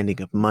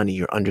understanding of money,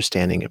 your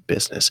understanding of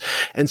business.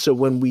 And so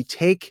when we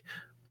take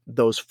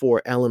those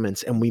 4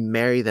 elements and we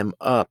marry them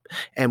up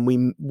and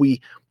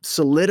we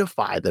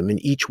solidify them in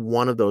each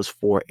one of those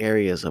 4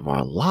 areas of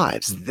our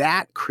lives,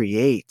 that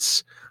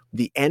creates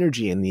the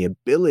energy and the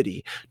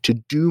ability to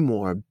do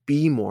more,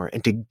 be more,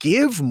 and to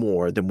give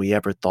more than we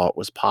ever thought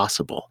was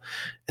possible.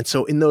 And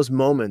so in those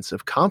moments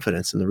of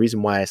confidence, and the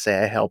reason why I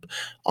say I help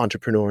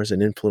entrepreneurs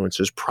and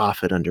influencers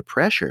profit under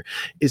pressure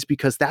is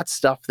because that's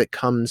stuff that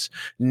comes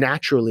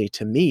naturally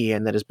to me,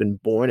 and that has been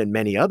born in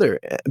many other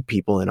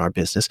people in our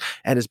business,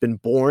 and has been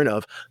born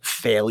of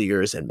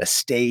failures and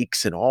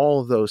mistakes and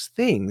all of those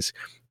things,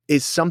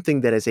 is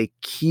something that is a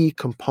key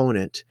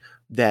component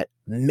that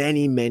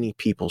many, many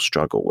people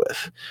struggle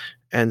with.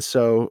 And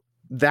so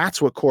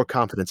that's what core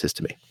confidence is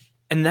to me.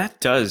 And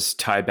that does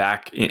tie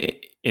back,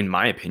 in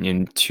my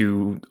opinion,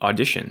 to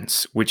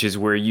auditions, which is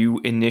where you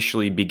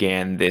initially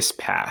began this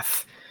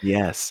path.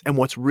 Yes. And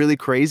what's really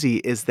crazy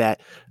is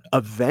that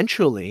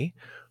eventually,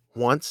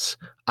 once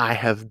I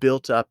have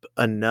built up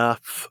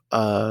enough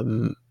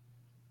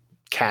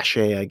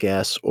cachet, I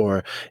guess,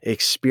 or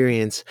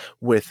experience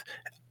with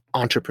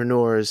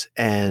entrepreneurs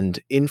and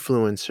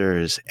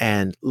influencers.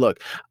 And look,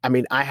 I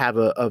mean, I have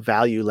a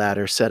value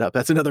ladder set up.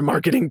 That's another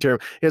marketing term.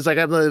 It's like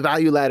I have a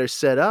value ladder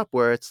set up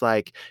where it's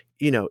like,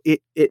 you know,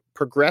 it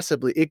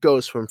progressively, it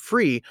goes from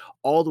free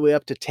all the way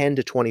up to $10,000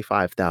 to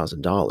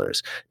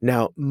 $25,000.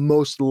 Now,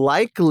 most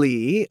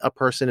likely a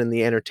person in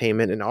the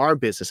entertainment, in our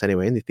business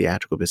anyway, in the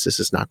theatrical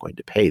business, is not going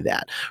to pay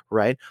that,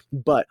 right?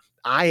 But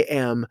I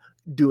am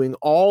doing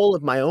all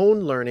of my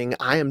own learning.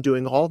 I am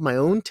doing all of my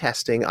own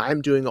testing.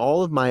 I'm doing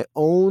all of my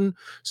own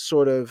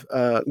sort of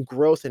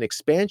growth and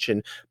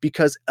expansion,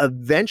 because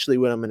eventually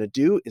what I'm going to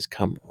do is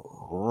come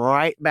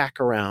right back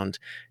around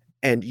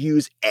and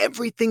use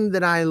everything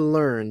that I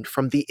learned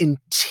from the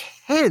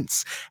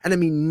intense, and I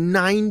mean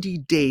 90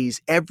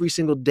 days every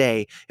single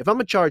day. If I'm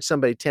gonna charge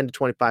somebody $10,000 to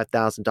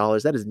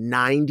 $25,000, that is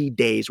 90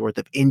 days worth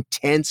of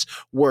intense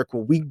work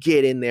where we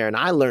get in there and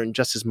I learn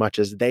just as much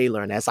as they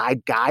learn, as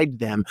I guide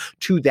them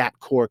to that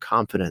core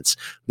confidence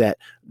that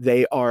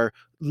they are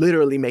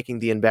literally making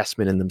the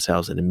investment in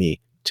themselves and in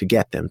me to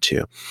get them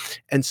to.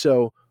 And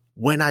so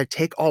when I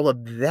take all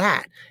of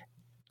that,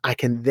 I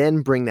can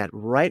then bring that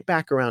right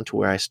back around to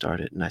where I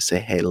started. And I say,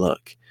 hey,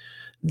 look,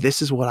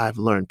 this is what I've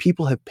learned.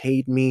 People have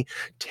paid me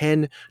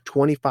 $10,000,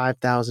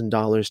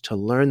 $25,000 to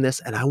learn this,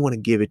 and I want to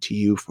give it to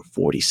you for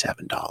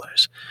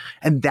 $47.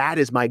 And that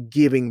is my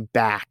giving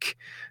back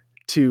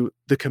to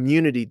the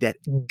community that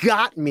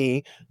got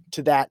me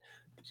to that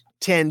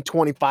 $10,000,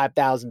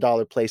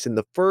 $25,000 place in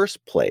the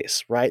first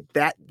place, right?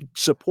 That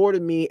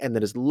supported me and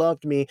that has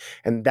loved me.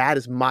 And that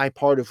is my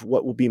part of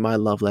what will be my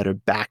love letter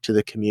back to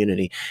the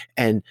community.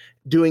 And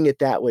doing it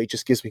that way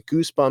just gives me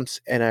goosebumps.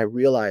 And I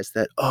realize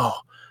that,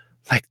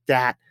 like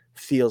that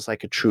feels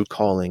like a true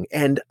calling.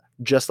 And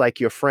just like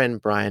your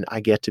friend, Brian,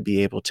 I get to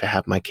be able to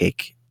have my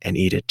cake and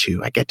eat it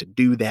too. I get to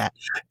do that.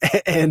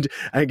 And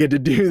I get to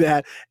do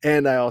that.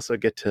 And I also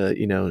get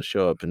to,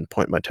 show up and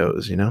point my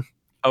toes,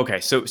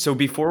 Okay, so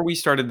before we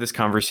started this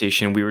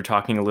conversation, we were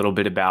talking a little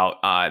bit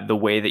about the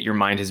way that your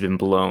mind has been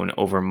blown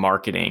over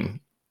marketing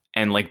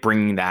and like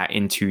bringing that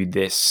into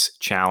this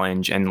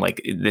challenge and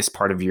like this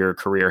part of your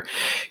career.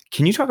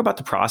 Can you talk about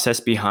the process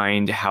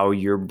behind how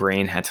your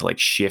brain had to like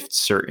shift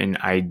certain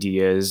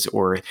ideas,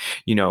 or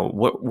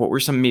what were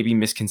some maybe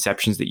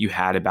misconceptions that you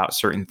had about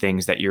certain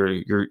things that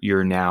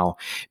you're now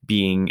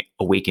being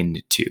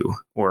awakened to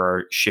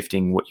or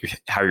shifting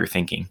how you're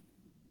thinking?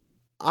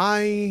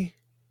 I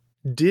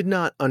did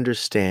not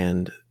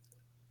understand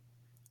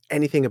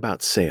anything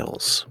about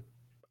sales.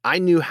 I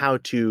knew how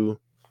to,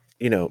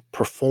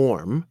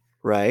 perform,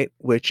 right?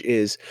 Which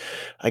is,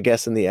 I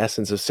guess, in the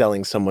essence of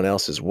selling someone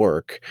else's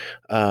work.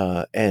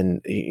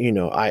 And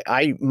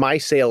my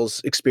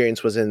sales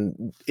experience was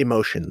in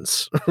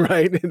emotions,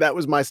 right? That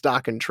was my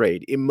stock and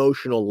trade,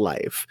 emotional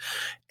life.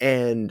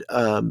 And,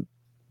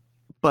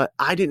 but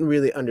I didn't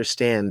really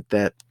understand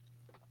that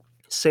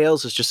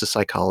sales is just a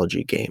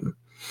psychology game.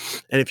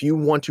 And if you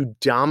want to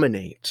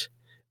dominate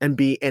and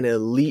be an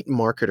elite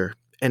marketer,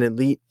 an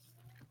elite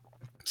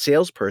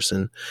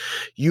salesperson,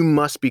 you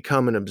must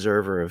become an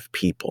observer of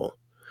people.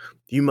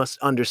 You must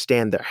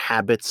understand their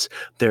habits,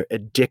 their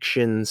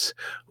addictions,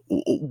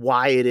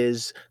 why it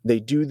is they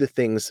do the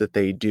things that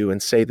they do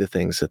and say the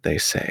things that they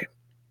say.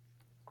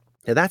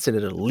 Now that's at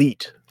an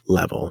elite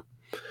level.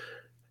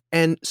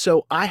 And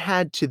so I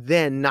had to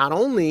then not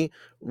only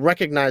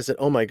recognize that,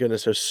 oh my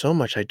goodness, there's so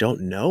much I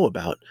don't know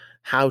about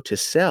how to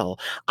sell.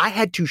 I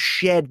had to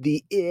shed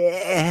the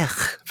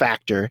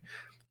factor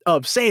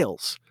of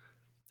sales,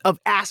 of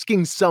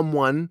asking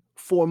someone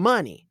for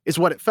money is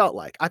what it felt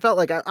like. I felt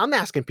like I'm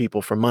asking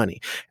people for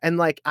money. And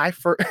like I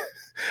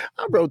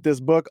wrote this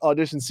book,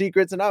 Audition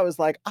Secrets, and I was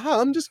like,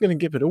 I'm just going to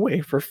give it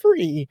away for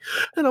free.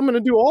 And I'm going to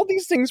do all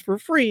these things for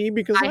free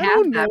because I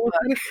don't know.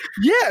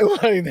 Yeah, well,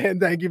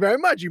 thank you very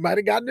much. You might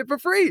have gotten it for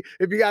free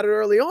if you got it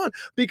early on,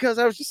 because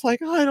I was just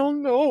like, I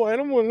don't know. I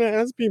don't want to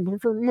ask people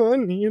for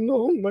money.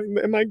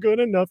 Am I good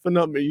enough?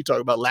 You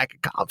talk about lack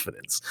of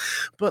confidence.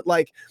 But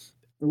like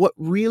what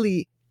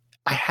really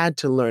I had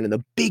to learn, and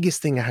the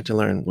biggest thing I had to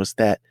learn was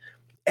that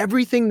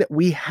everything that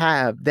we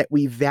have that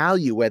we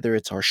value, whether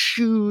it's our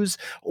shoes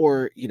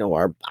or,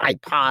 our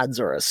iPods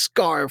or a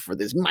scarf or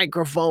this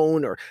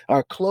microphone or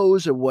our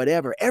clothes or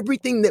whatever,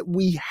 everything that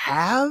we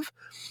have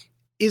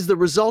is the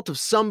result of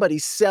somebody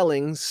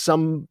selling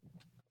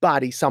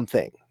somebody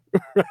something,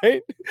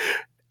 right?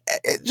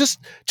 Just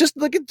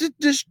look at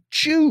just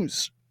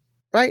shoes.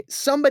 Right?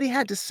 Somebody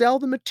had to sell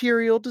the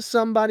material to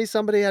somebody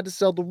had to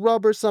sell the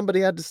rubber, somebody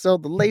had to sell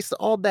the lace,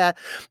 all that.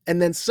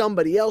 And then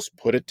somebody else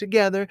put it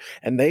together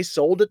and they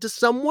sold it to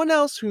someone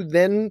else who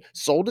then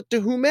sold it to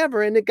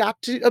whomever, and it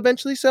got to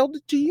eventually sell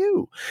it to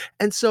you.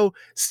 And so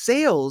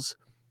sales,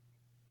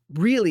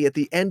 really at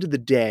the end of the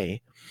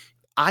day,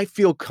 I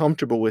feel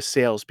comfortable with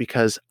sales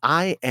because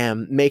I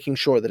am making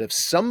sure that if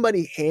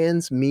somebody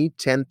hands me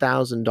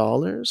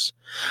 $10,000,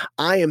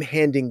 I am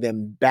handing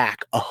them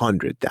back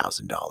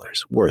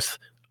 $100,000 worth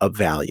of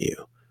value.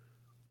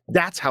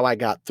 That's how I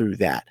got through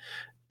that.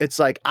 It's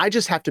like, I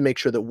just have to make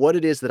sure that what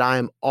it is that I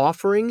am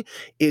offering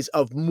is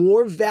of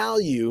more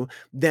value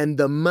than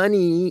the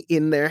money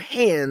in their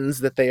hands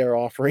that they are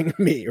offering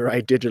me,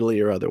 right?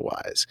 Digitally or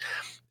otherwise.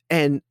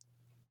 And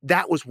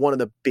that was one of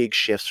the big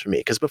shifts for me,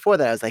 because before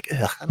that I was like,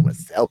 I don't want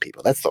to sell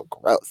people. That's so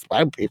gross.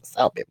 Why do people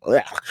sell people?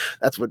 Ugh.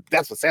 That's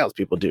what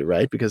salespeople do,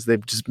 right? Because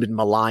they've just been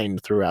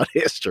maligned throughout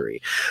history.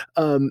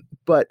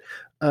 But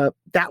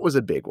that was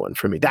a big one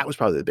for me. That was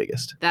probably the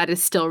biggest. That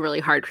is still really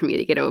hard for me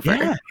to get over.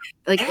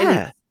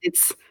 Yeah.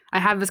 It's I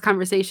have this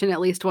conversation at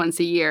least once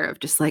a year of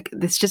just like,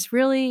 is it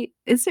really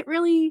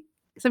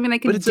something I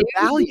can do? But it's a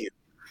value.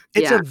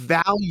 It's a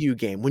value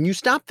game. When you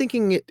stop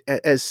thinking it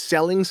as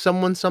selling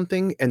someone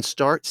something and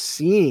start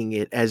seeing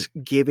it as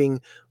giving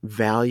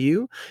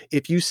value,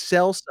 if you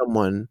sell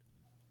someone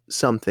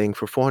something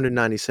for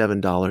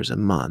 $497 a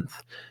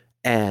month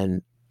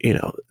and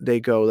they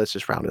go, let's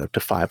just round it up to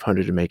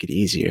 500 to make it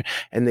easier.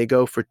 And they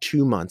go for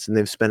 2 months and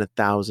they've spent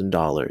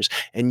 $1,000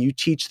 and you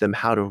teach them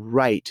how to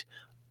write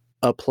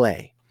a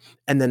play.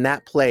 And then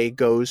that play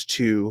goes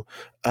to,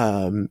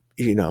 the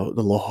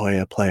La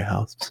Jolla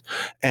Playhouse,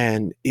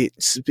 and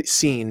it's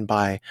seen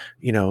by,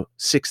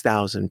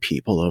 6,000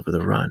 people over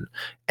the run.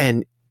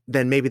 And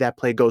then maybe that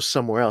play goes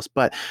somewhere else.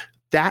 But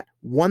that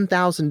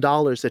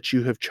 $1,000 that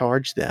you have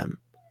charged them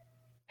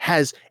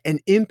has an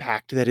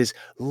impact that is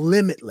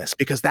limitless,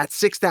 because that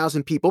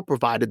 6,000 people,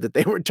 provided that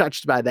they were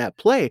touched by that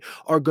play,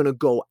 are going to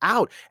go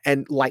out.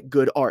 And like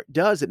good art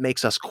does, it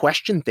makes us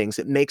question things.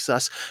 It makes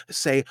us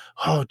say,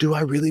 oh, do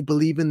I really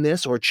believe in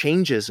this? Or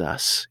changes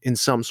us in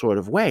some sort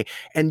of way.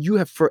 And you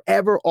have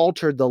forever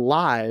altered the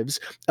lives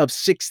of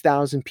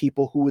 6,000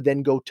 people, who would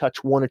then go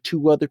touch one or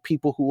two other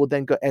people, who will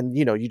then go, and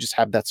you just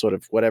have that sort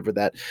of whatever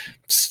that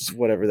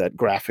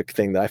graphic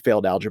thing that I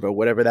failed algebra,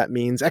 whatever that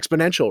means,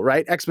 exponential,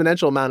 right?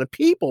 Exponential amount of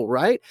people.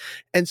 Right.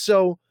 And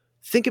so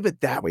think of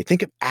it that way.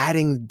 Think of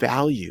adding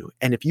value.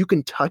 And if you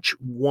can touch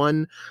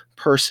one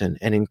person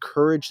and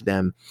encourage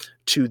them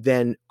to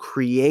then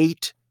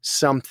create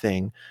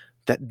something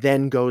that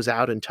then goes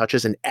out and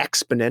touches an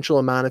exponential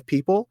amount of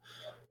people,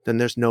 then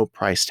there's no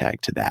price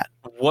tag to that.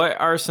 What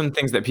are some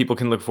things that people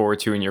can look forward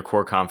to in your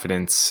Core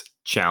Confidence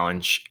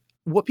Challenge?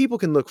 What people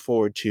can look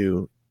forward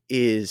to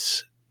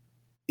is,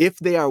 if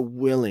they are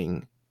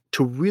willing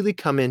to really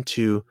come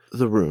into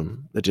the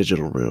room, the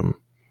digital room,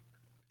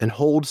 and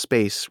hold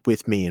space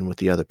with me and with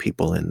the other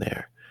people in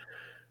there,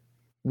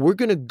 we're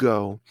going to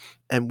go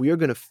and we are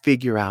going to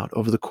figure out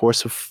over the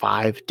course of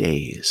 5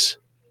 days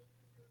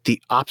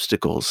the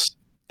obstacles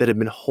that have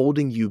been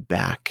holding you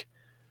back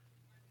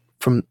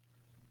from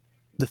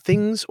the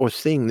things or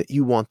thing that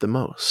you want the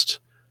most.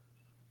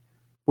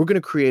 We're going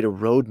to create a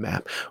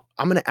roadmap.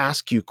 I'm going to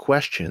ask you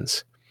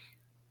questions,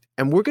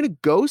 and we're going to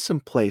go some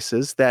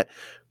places that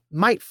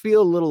might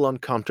feel a little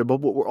uncomfortable,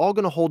 but we're all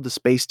going to hold the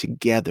space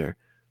together.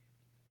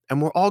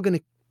 And we're all going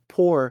to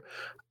pour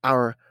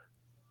our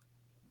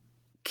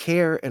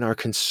care and our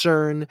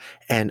concern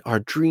and our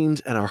dreams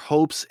and our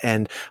hopes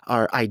and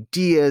our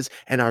ideas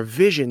and our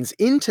visions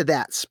into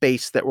that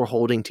space that we're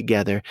holding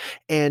together.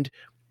 And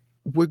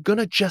we're going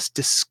to just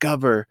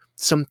discover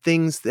some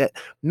things that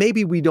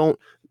maybe we don't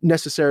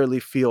necessarily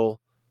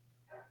feel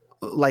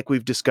like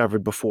we've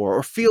discovered before,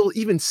 or feel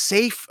even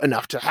safe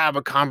enough to have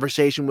a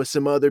conversation with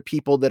some other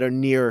people that are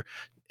near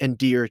and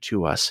dear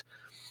to us.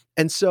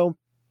 And so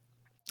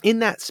in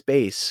that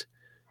space,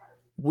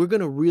 we're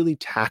going to really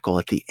tackle,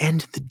 at the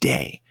end of the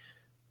day,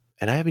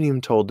 and I haven't even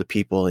told the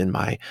people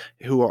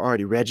who are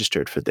already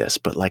registered for this,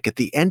 but like at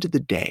the end of the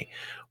day,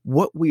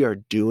 what we are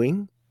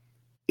doing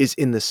is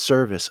in the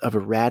service of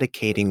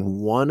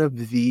eradicating one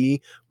of the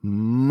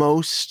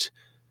most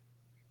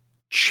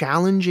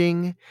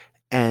challenging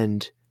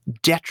and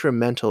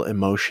detrimental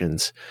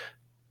emotions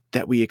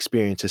that we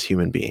experience as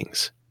human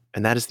beings.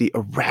 And that is the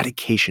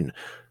eradication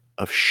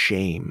of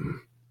shame.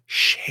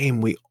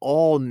 Shame. We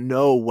all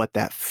know what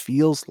that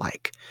feels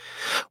like.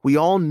 We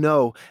all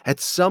know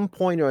at some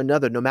point or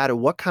another, no matter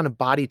what kind of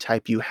body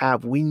type you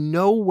have, we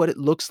know what it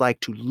looks like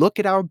to look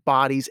at our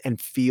bodies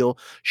and feel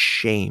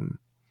shame,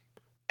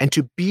 and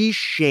to be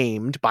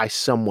shamed by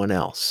someone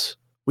else.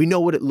 We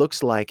know what it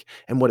looks like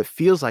and what it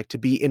feels like to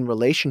be in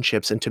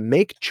relationships and to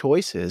make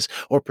choices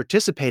or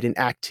participate in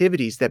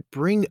activities that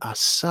bring us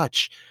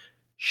such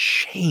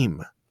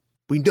shame.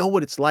 We know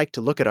what it's like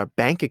to look at our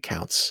bank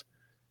accounts,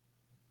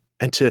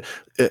 and to,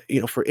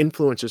 for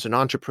influencers and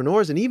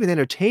entrepreneurs and even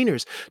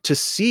entertainers, to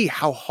see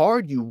how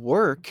hard you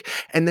work,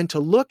 and then to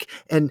look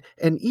and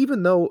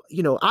even though,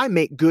 I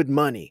make good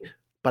money,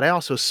 but I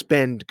also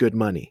spend good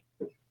money.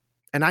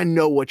 And I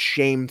know what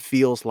shame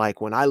feels like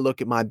when I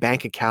look at my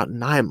bank account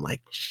and I'm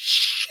like,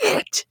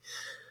 shit,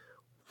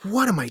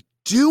 what am I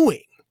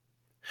doing?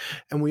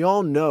 And we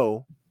all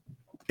know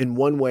in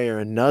one way or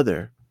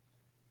another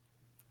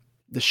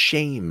the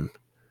shame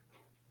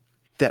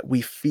that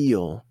we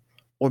feel,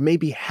 or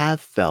maybe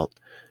have felt,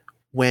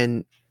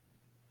 when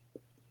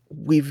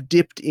we've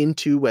dipped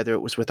into, whether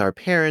it was with our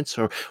parents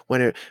or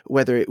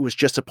whether it was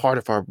just a part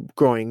of our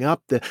growing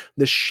up,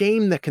 the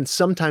shame that can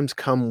sometimes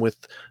come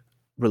with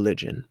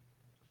religion,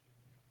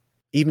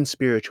 even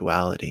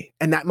spirituality.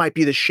 And that might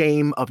be the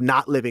shame of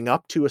not living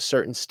up to a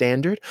certain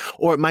standard,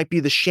 or it might be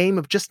the shame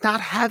of just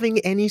not having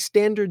any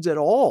standards at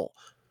all.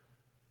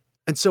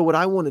 And so what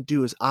I want to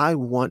do is I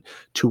want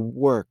to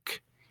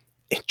work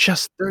in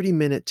just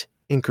 30-minute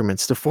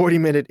increments to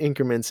 40-minute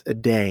increments a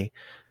day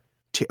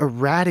to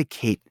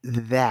eradicate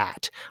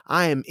that.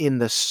 I am in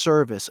the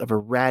service of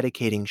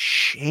eradicating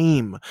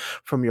shame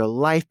from your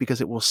life,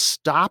 because it will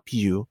stop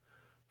you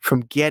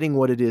from getting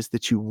what it is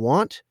that you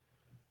want,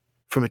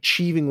 from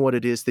achieving what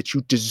it is that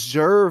you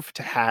deserve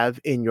to have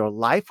in your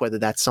life, whether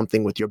that's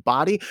something with your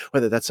body,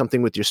 whether that's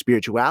something with your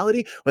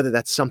spirituality, whether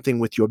that's something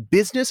with your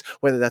business,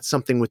 whether that's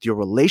something with your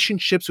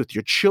relationships with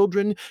your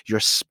children, your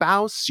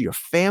spouse, your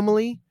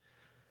family.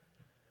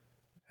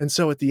 And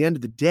so at the end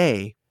of the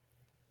day,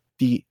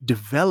 the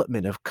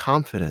development of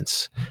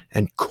confidence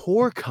and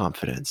core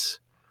confidence,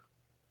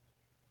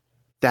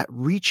 that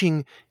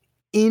reaching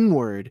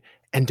inward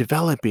and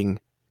developing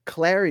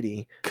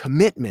clarity,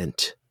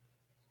 commitment,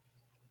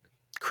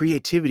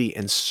 creativity,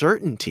 and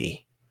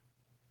certainty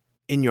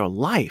in your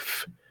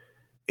life,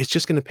 it's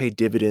just going to pay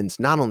dividends,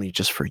 not only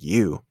just for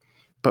you,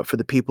 but for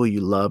the people you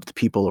love, the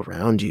people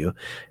around you,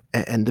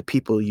 and the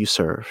people you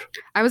serve.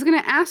 I was going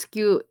to ask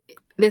you,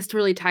 this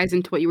really ties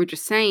into what you were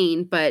just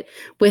saying, but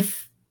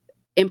with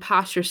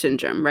imposter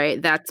syndrome,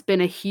 right? That's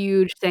been a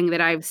huge thing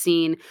that I've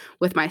seen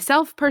with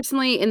myself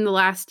personally in the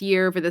last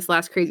year for this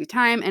last crazy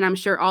time. And I'm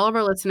sure all of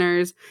our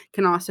listeners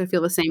can also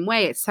feel the same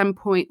way at some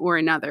point or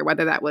another,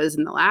 whether that was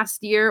in the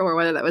last year or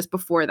whether that was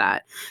before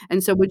that.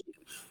 And so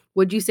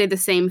would you say the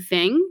same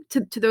thing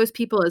to those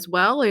people as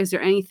well? Or is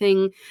there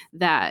anything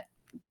that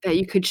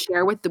you could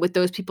share with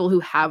those people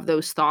who have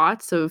those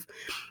thoughts of,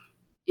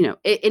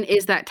 and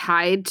is that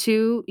tied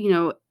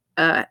to,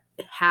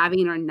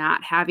 having or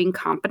not having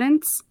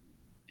confidence?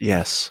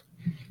 Yes,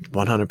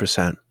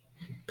 100%.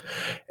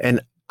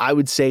 And I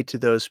would say to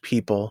those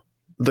people,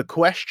 the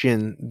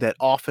question that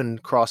often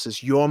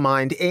crosses your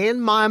mind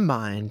and my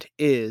mind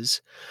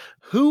is,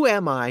 who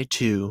am I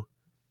to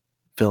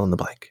fill in the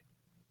blank?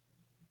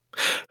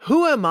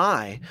 Who am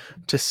I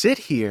to sit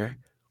here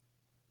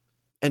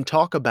and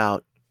talk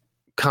about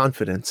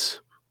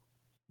confidence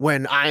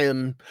when I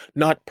am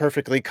not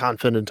perfectly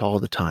confident all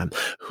the time?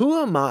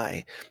 Who am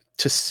I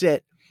to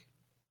sit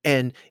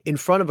and in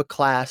front of a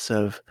class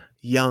of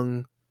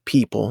young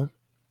people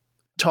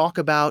talk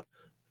about,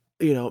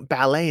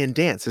 ballet and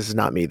dance? This is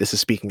not me. This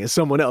is speaking as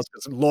someone else,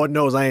 because Lord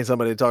knows I ain't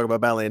somebody to talk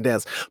about ballet and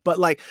dance. But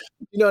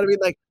you know what I mean?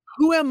 Like,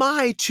 who am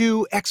I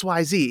to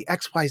XYZ,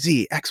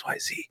 XYZ,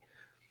 XYZ?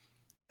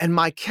 And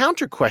my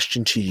counter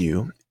question to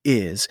you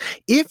is,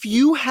 if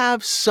you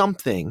have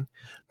something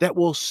that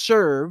will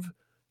serve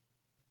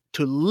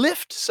to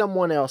lift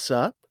someone else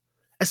up,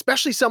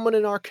 especially someone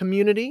in our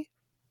community,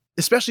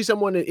 especially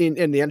someone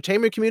in the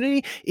entertainment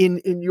community, in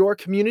your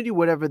community,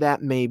 whatever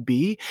that may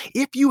be,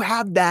 if you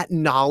have that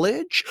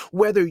knowledge,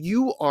 whether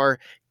you are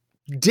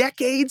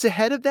decades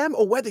ahead of them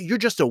or whether you're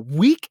just a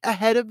week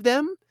ahead of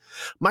them,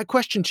 my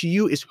question to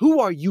you is, who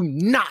are you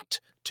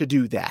not to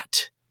do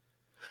that?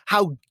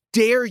 How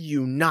dare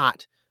you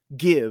not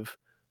give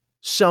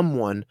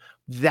someone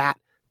that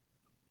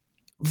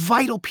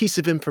vital piece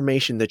of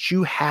information that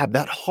you have,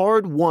 that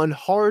hard-won,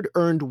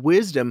 hard-earned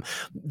wisdom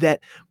that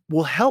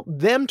will help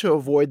them to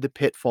avoid the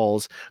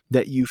pitfalls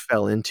that you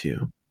fell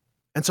into?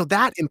 And so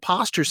that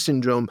imposter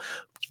syndrome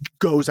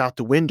goes out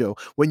the window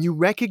when you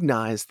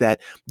recognize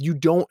that you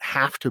don't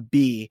have to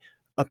be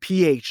a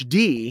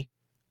PhD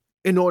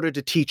in order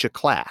to teach a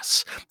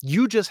class.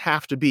 You just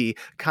have to be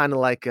kind of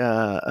like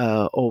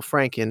old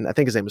Franken, I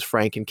think his name is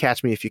Franken,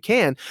 Catch Me If You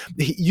Can.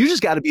 You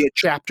just got to be a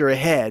chapter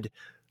ahead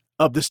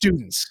of the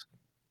students.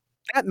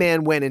 That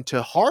man went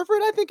into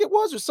Harvard, I think it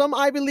was, or some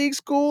Ivy League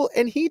school,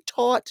 and he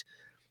taught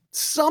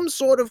some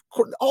sort of,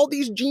 all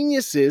these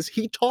geniuses,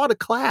 he taught a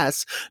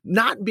class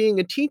not being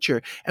a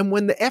teacher. And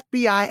when the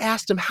FBI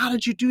asked him, how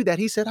did you do that?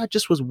 He said, I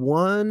just was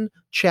one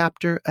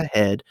chapter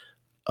ahead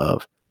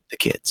of the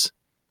kids.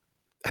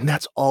 And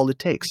that's all it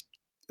takes.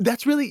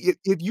 That's really,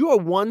 if you are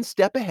one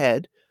step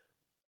ahead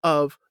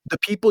of the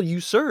people you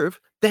serve,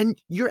 then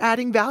you're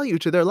adding value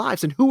to their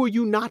lives. And who are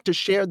you not to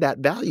share that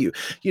value?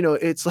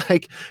 It's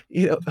like,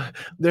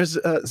 there's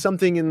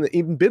something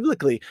even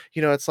biblically,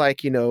 it's like,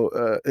 he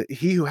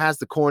who has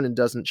the corn and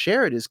doesn't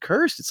share it is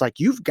cursed. It's like,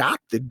 you've got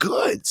the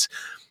goods.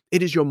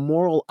 It is your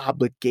moral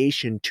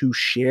obligation to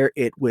share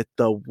it with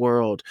the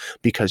world,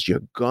 because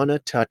you're gonna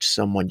touch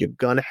someone, you're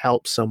gonna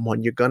help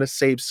someone, you're gonna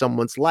save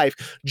someone's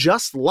life,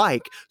 just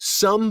like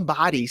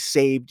somebody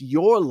saved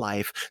your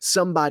life,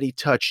 somebody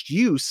touched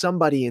you,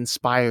 somebody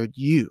inspired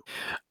you.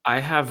 I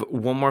have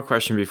one more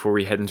question before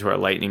we head into our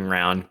lightning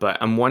round, but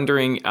I'm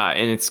wondering,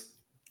 and it's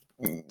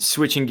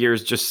switching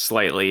gears just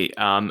slightly.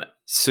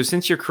 So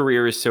since your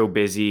career is so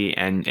busy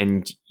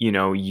and you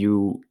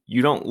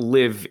don't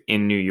live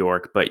in New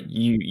York, but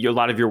a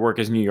lot of your work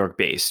is New York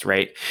based,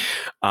 right?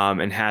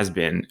 And has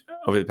been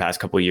over the past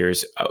couple of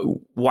years.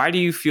 Why do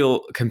you feel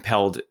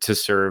compelled to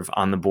serve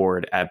on the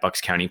board at Bucks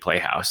County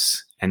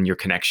Playhouse and your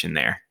connection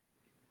there?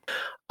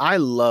 I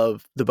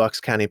love the Bucks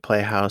County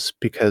Playhouse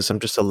because I'm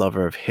just a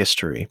lover of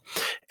history.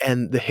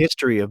 And the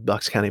history of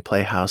Bucks County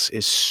Playhouse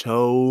is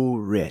so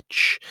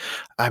rich.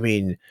 I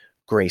mean,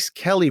 Grace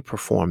Kelly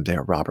performed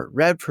there. Robert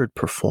Redford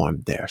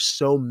performed there.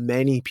 So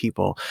many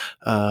people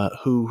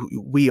who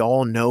we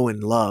all know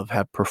and love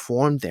have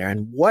performed there.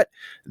 And what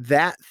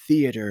that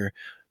theater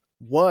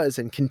was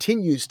and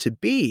continues to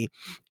be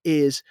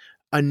is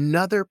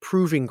another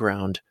proving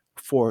ground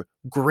for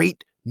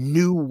great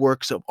new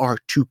works of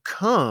art to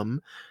come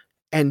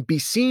and be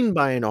seen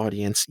by an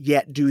audience,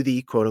 yet do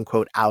the quote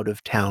unquote out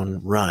of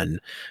town run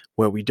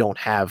where we don't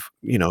have,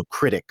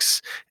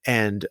 critics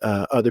and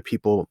other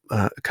people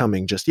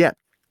coming just yet.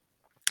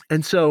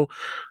 And so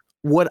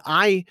what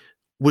I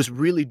was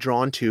really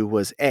drawn to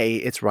was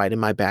it's right in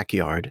my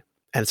backyard,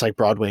 and it's like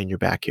Broadway in your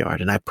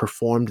backyard. And I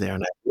performed there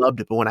and I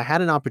loved it. But when I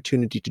had an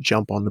opportunity to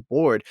jump on the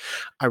board,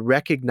 I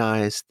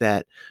recognized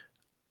that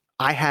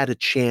I had a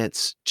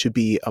chance to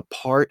be a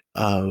part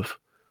of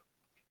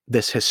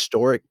this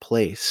historic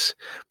place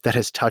that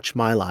has touched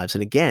my lives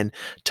and again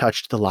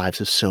touched the lives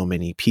of so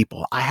many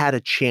people. I had a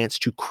chance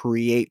to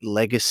create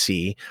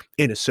legacy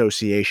in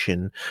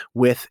association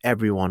with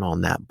everyone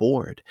on that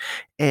board.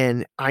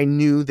 And I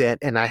knew that,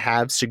 and I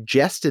have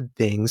suggested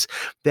things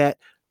that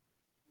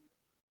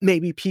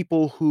maybe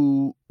people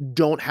who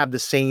don't have the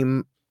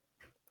same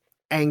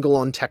angle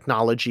on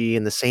technology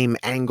and the same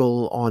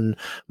angle on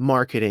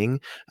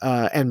marketing,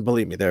 and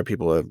believe me, there are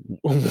people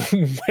who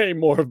have way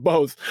more of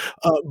both,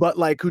 but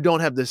like who don't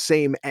have the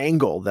same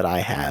angle that I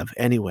have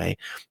anyway,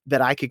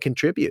 that I could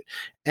contribute.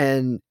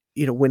 And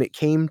when it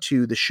came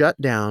to the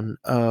shutdown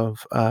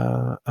of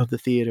the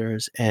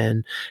theaters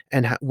and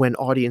when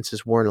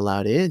audiences weren't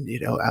allowed in,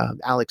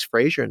 Alex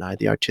Frazier and I,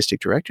 the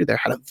artistic director there,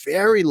 had a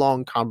very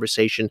long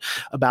conversation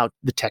about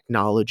the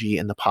technology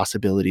and the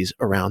possibilities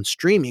around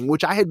streaming,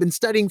 which I had been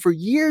studying for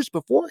years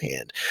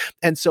beforehand.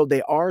 And so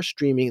they are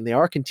streaming and they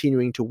are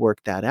continuing to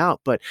work that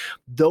out. But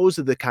those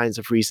are the kinds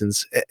of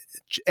reasons.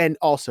 And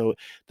also,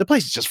 the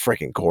place is just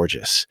freaking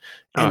gorgeous.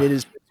 And it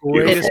is the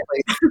greatest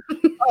place.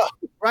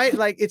 Right?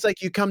 Like, it's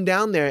like you come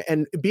down there,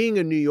 and being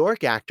a New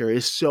York actor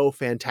is so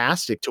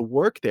fantastic to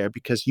work there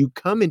because you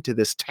come into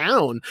this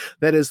town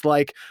that is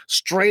like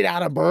straight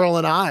out of Burl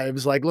and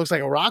Ives, like looks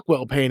like a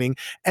Rockwell painting.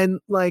 And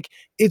like,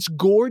 it's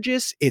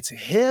gorgeous. It's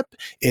hip.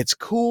 It's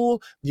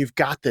cool. You've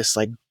got this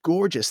like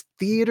gorgeous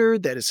theater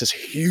that is this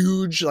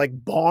huge like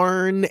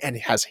barn and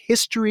it has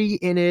history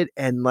in it.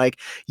 And like,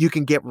 you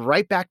can get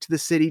right back to the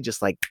city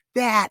just like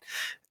that.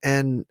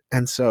 And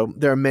so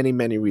there are many,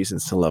 many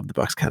reasons to love the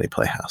Bucks County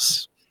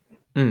Playhouse.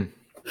 Thank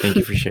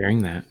you for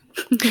sharing that.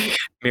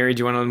 Mary, do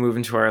you want to move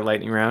into our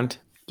lightning round?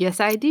 Yes,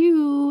 I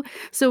do.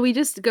 So we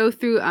just go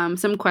through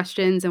some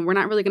questions, and we're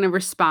not really going to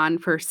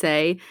respond per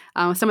se.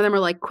 Some of them are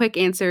like quick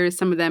answers.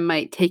 Some of them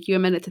might take you a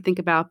minute to think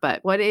about.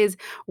 But what is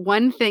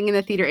one thing in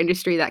the theater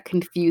industry that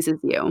confuses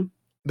you?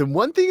 The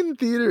one thing in the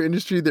theater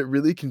industry that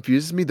really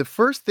confuses me, the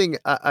first thing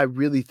I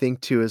really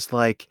think to is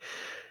like,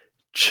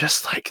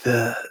 just like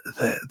the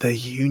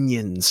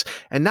unions,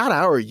 and not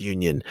our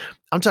union.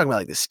 I'm talking about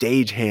like the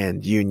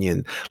stagehand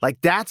union.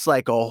 Like, that's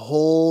like a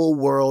whole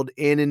world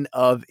in and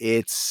of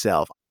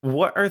itself.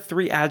 What are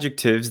 3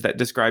 adjectives that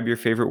describe your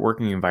favorite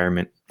working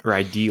environment or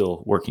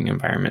ideal working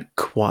environment?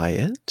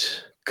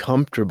 Quiet,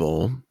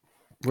 comfortable,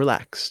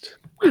 relaxed.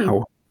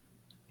 Wow.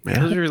 Yeah.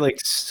 Those are like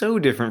so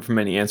different from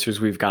any answers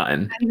we've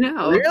gotten. I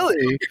know.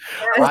 Really?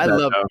 I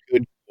love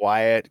good,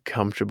 quiet,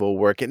 comfortable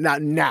work. And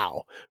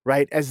now,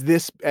 right? As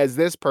this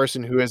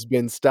person who has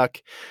been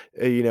stuck,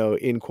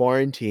 in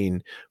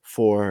quarantine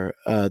for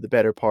the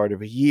better part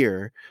of a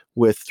year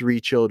with 3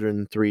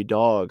 children, 3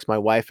 dogs, my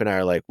wife and I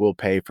are like, we'll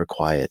pay for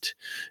quiet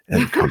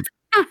and comfort.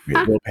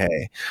 We'll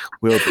pay.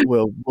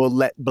 We'll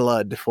let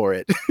blood for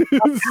it.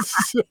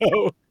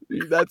 So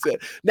that's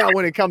it. Now,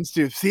 when it comes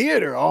to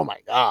theater, oh my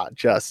God,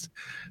 just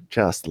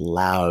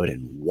loud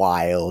and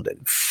wild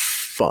and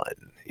fun.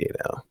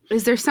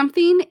 Is there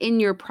something in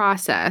your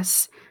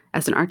process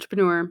as an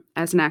entrepreneur,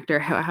 as an actor,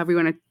 however you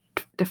want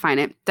to define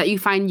it, that you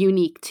find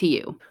unique to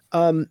you?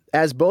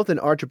 As both an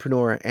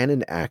entrepreneur and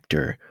an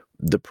actor,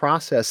 the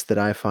process that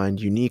I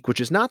find unique,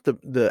 which is not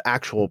the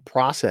actual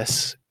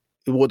process,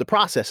 well, the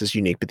process is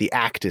unique, but the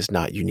act is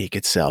not unique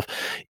itself,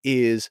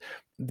 is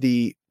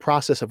the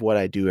process of what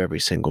I do every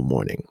single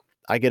morning.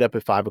 I get up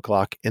at 5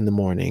 o'clock in the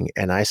morning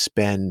and I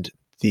spend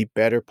the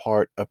better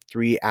part of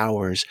 3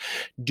 hours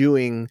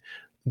doing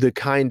the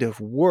kind of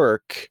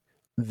work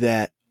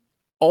that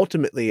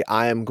ultimately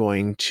I am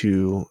going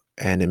to,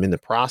 and am in the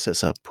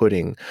process of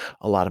putting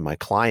a lot of my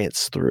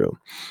clients through.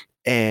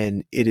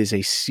 And it is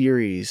a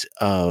series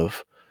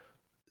of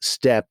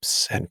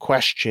steps and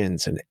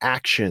questions and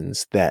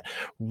actions that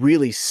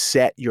really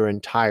set your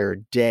entire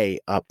day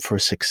up for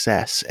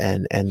success.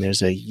 And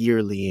there's a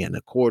yearly and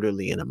a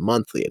quarterly and a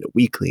monthly and a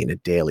weekly and a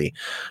daily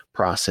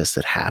process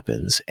that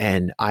happens.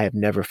 And I have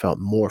never felt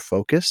more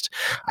focused.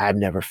 I've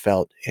never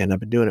felt, and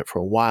I've been doing it for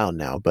a while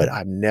now, but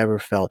I've never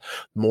felt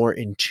more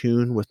in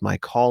tune with my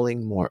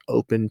calling, more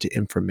open to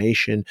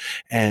information,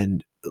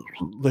 and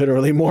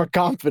literally more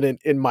confident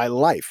in my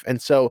life.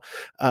 And so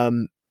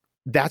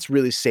that's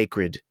really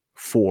sacred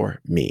for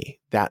me,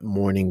 that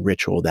morning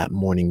ritual, that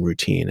morning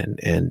routine.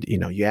 And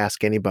you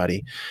ask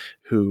anybody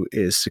who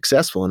is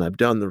successful, and I've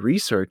done the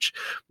research,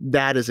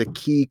 that is a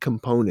key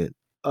component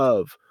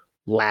of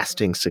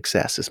lasting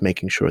success, is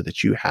making sure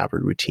that you have a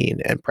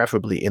routine, and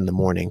preferably in the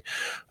morning,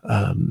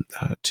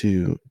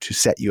 to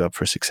set you up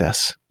for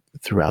success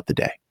throughout the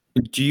day.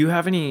 Do you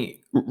have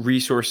any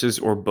resources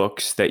or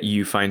books that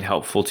you find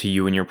helpful to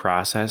you in your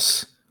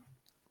process?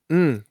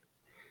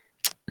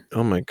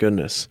 Oh my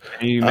goodness.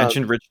 You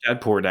mentioned Rich Dad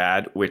Poor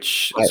Dad,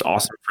 which is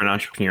awesome for an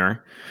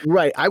entrepreneur.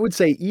 Right. I would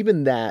say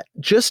even that,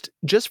 just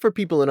for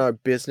people in our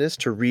business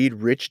to read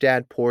Rich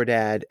Dad Poor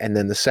Dad, and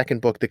then the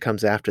second book that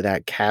comes after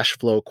that, Cash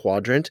Flow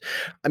Quadrant.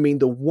 I mean,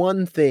 the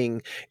one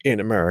thing in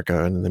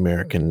America and the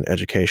American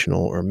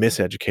educational or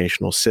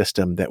miseducational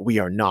system that we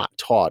are not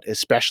taught,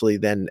 especially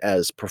then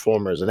as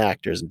performers and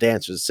actors and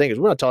dancers and singers,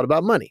 we're not taught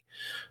about money.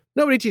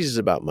 Nobody teaches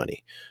about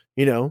money.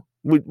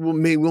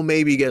 we'll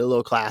maybe get a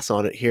little class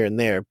on it here and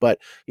there. But,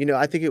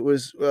 I think it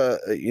was,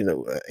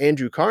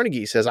 Andrew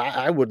Carnegie says,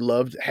 I would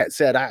love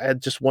said I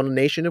had just want a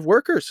nation of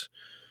workers,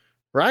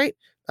 right?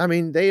 I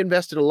mean, they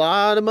invested a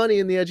lot of money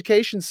in the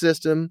education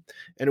system,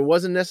 and it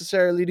wasn't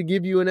necessarily to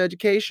give you an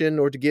education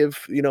or to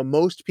give,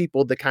 most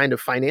people the kind of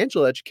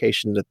financial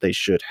education that they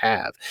should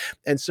have.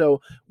 And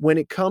so when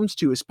it comes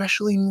to,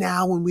 especially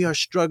now when we are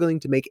struggling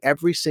to make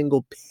every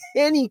single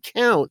penny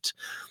count,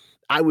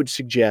 I would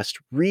suggest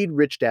read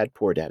Rich Dad,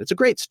 Poor Dad. It's a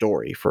great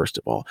story, first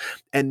of all,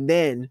 and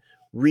then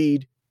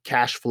read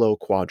Cash Flow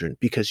Quadrant,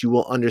 because you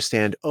will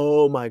understand,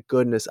 oh my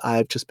goodness,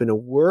 I've just been a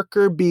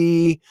worker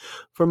bee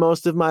for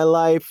most of my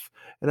life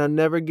and I'm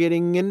never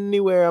getting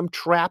anywhere. I'm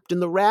trapped in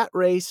the rat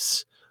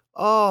race.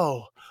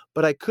 Oh,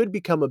 but I could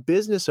become a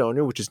business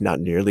owner, which is not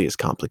nearly as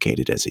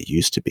complicated as it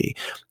used to be.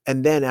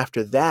 And then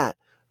after that,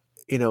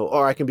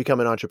 or I can become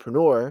an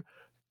entrepreneur,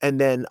 and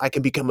then I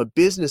can become a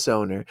business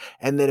owner.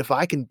 And then if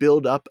I can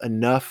build up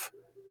enough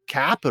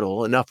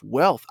capital, enough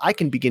wealth, I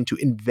can begin to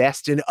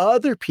invest in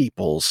other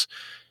people's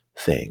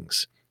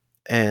things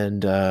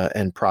and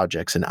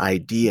projects and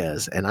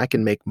ideas. And I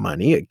can make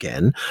money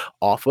again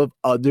off of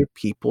other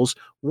people's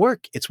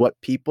work. It's what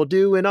people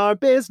do in our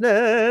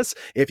business.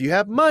 If you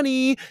have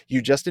money,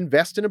 you just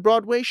invest in a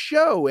Broadway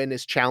show. And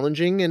as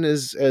challenging and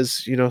as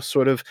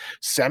sort of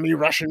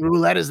semi-Russian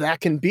roulette as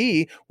that can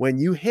be, when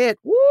you hit,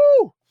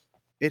 woo,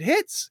 it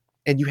hits,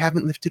 and you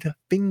haven't lifted a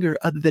finger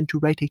other than to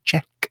write a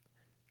check,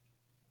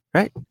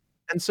 right?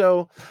 And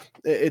so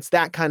it's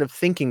that kind of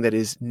thinking that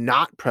is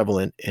not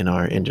prevalent in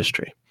our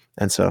industry.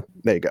 And so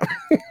there you go.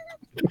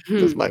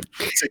 That's my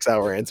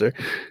 6-hour answer.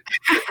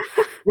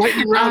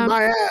 Right around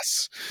my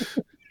ass.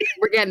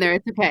 We're getting there.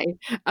 It's okay.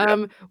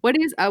 What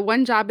is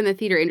one job in the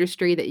theater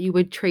industry that you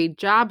would trade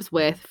jobs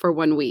with for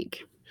 1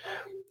 week?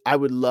 I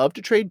would love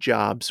to trade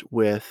jobs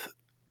with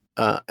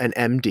an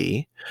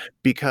MD,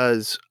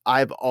 because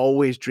I've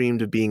always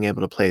dreamed of being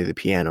able to play the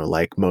piano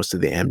like most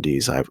of the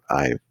MDs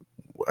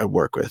I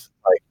work with.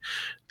 Like,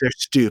 they're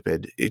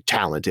stupid,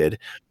 talented.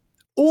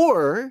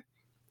 Or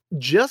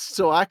just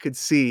so I could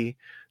see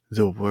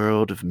the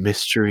world of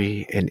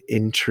mystery and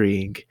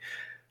intrigue,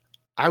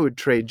 I would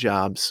trade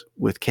jobs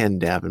with Ken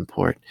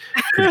Davenport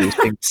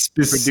producing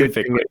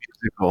Specifically. a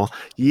musical.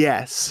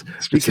 Yes,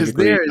 because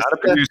there's not a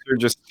producer,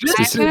 just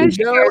to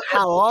know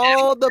how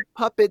all the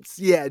puppets,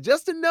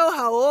 just to know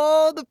how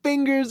all the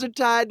fingers are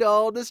tied to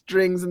all the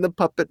strings and the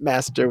puppet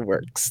master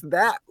works.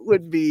 That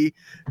would be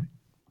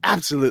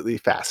absolutely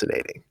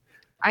fascinating.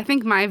 I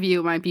think my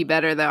view might be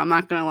better, though. I'm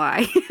not going to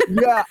lie.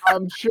 Yeah,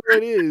 I'm sure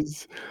it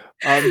is.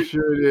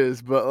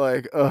 But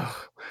like,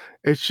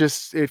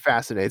 it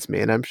fascinates me.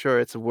 And I'm sure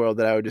it's a world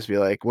that I would just be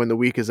like, when the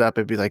week is up,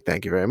 I'd be like,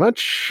 thank you very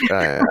much.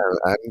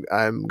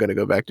 I'm going to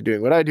go back to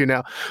doing what I do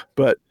now.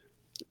 But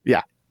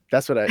yeah,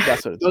 that's what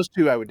those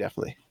two I would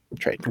definitely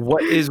trade.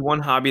 What is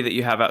one hobby that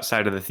you have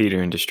outside of the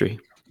theater industry?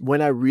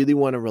 When I really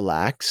want to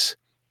relax,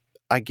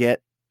 I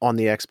get on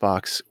the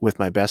Xbox with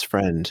my best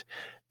friend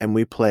and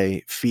we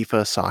play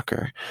FIFA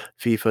soccer,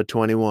 FIFA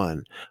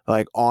 21,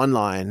 like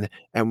online,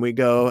 and we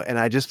go and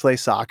I just play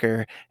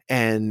soccer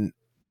and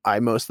I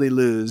mostly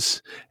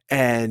lose,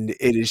 and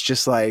it is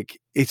just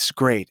like, it's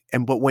great.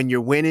 But when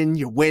you're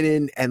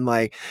winning, and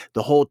like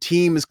the whole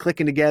team is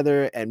clicking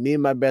together, and me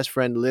and my best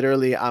friend,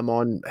 literally, I'm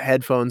on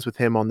headphones with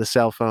him on the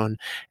cell phone,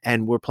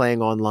 and we're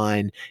playing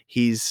online.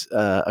 He's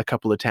a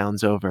couple of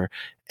towns over,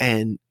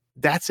 and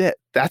that's it.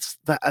 That's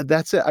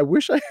it. I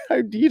wish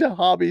I need a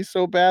hobby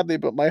so badly,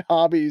 but my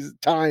hobby's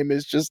time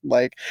is just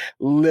like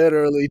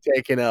literally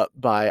taken up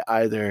by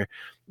either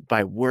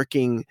by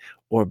working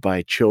or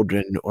by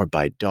children or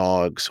by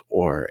dogs,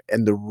 or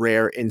in the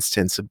rare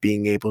instance of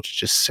being able to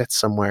just sit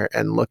somewhere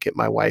and look at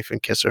my wife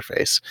and kiss her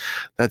face.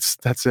 That's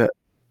it.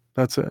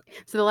 That's it.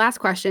 So the last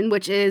question,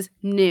 which is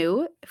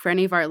new for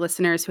any of our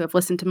listeners who have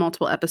listened to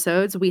multiple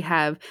episodes,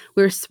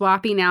 we're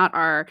swapping out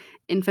our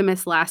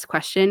infamous last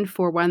question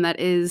for one that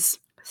is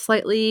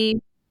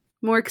slightly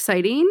more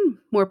exciting,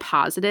 more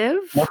positive,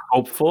 more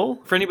hopeful.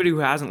 For anybody who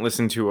hasn't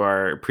listened to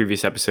our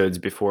previous episodes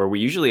before, we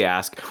usually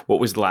ask, what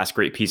was the last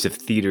great piece of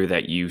theater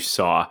that you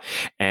saw?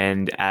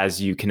 And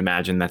as you can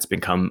imagine, that's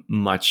become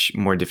much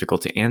more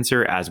difficult to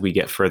answer as we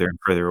get further and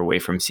further away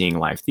from seeing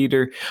live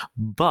theater.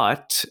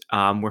 But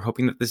we're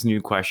hoping that this new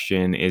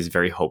question is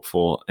very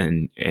hopeful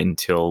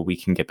until we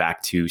can get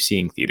back to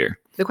seeing theater.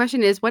 The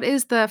question is, what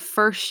is the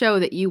first show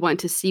that you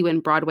want to see when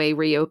Broadway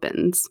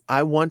reopens?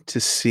 I want to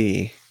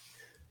see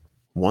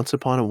Once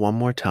Upon a One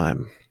More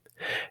Time.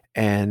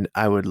 And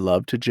I would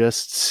love to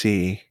just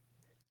see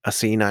a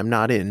scene I'm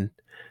not in,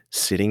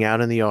 sitting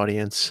out in the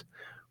audience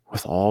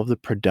with all the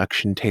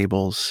production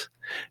tables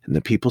and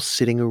the people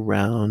sitting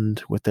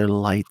around with their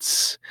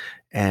lights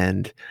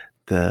and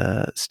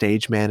the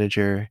stage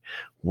manager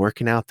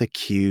working out the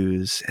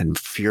cues and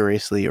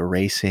furiously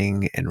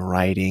erasing and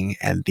writing,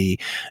 and the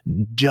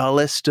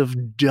dullest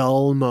of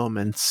dull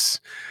moments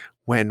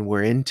when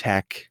we're in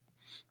tech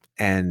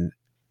and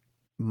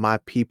my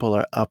people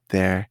are up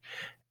there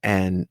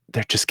and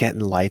they're just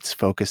getting lights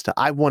focused.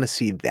 I want to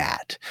see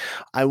that.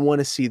 I want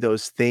to see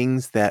those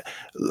things that,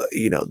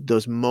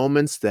 those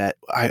moments that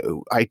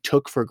I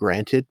took for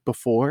granted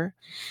before.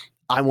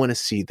 I want to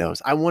see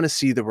those. I want to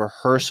see the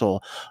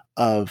rehearsal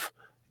of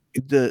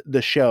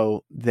the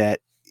show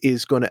that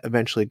is going to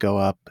eventually go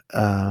up,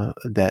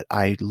 that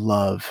I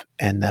love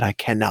and that I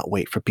cannot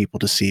wait for people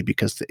to see,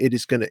 because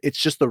it's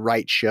just the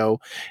right show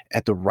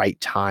at the right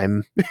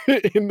time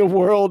in the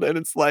world. And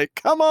it's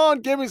like, come on,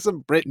 give me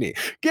some Britney.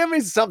 Give me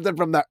something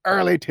from the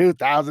early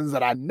 2000s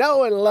that I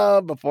know and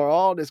love before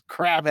all this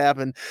crap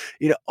happened,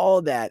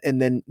 all that.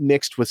 And then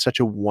mixed with such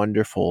a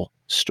wonderful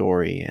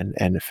story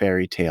and a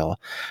fairy tale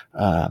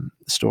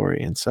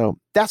story. And so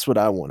that's what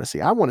I want to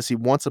see. I want to see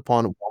Once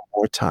Upon a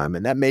More Time.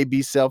 And that may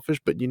be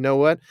selfish, but you know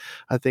what?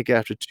 I think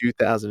after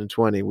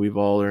 2020, we've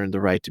all earned the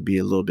right to be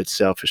a little bit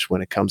selfish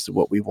when it comes to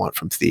what we want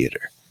from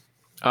theater.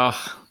 Oh,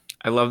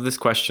 I love this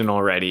question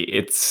already.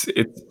 It's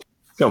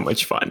so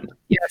much fun.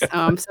 Yes,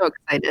 I'm so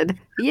excited.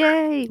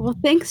 Yay. Well,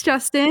 thanks,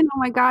 Justin. Oh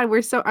my God,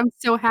 I'm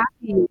so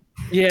happy.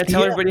 Yeah,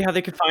 tell everybody how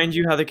they could find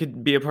you, how they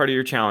could be a part of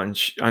your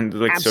challenge on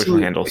social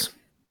handles.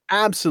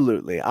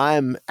 Absolutely.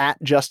 I'm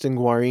at Justin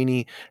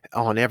Guarini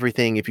on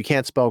everything. If you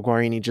can't spell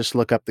Guarini, just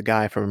look up the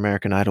guy from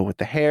American Idol with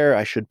the hair.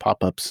 I should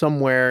pop up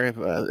somewhere,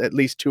 at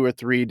least 2 or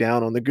 3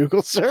 down on the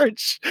Google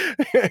search.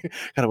 Got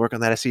to work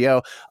on that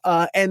SEO.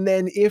 And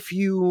then if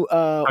you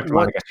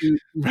want to,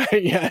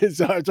 right, yeah,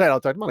 that's right.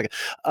 I'll talk to Monica.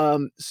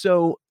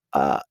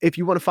 If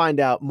you want to find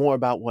out more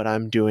about what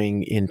I'm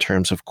doing in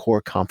terms of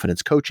core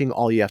confidence coaching,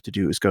 all you have to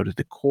do is go to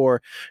the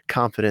Core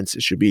Confidence.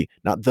 It should be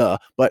not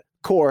but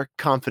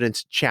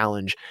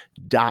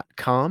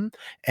coreconfidencechallenge.com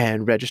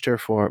and register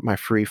for my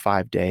free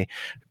 5-day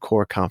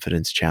Core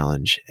Confidence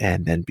Challenge.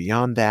 And then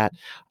beyond that,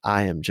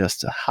 I am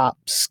just a hop,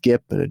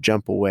 skip, and a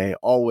jump away,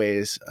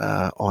 always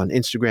on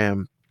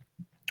Instagram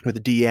with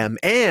a DM.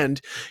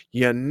 And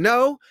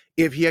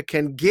if you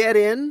can get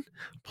in,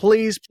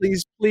 please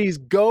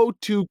go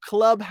to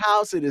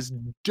Clubhouse. It is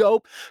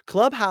dope.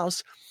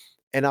 Clubhouse,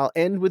 and I'll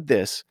end with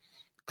this.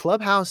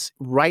 Clubhouse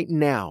right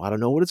now, I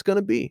don't know what it's going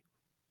to be,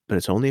 but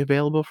it's only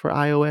available for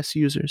iOS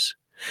users.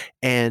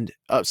 And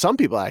some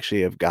people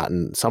actually have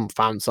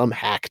found some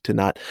hack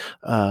to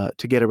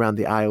get around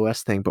the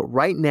iOS thing. But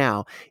right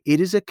now,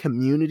 it is a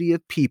community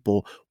of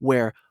people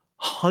where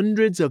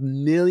hundreds of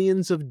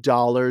millions of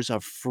dollars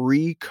of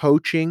free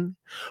coaching,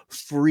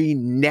 free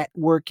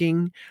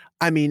networking.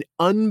 I mean,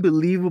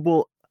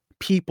 unbelievable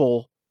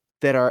people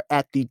that are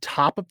at the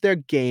top of their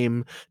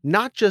game,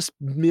 not just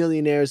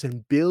millionaires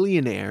and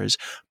billionaires,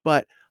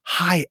 but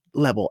high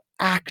level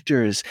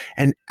actors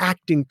and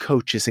acting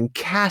coaches and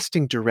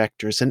casting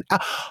directors. And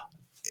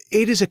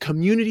it is a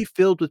community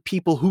filled with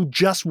people who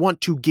just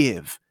want to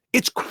give.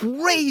 It's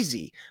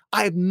crazy.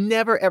 I've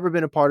never, ever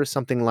been a part of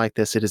something like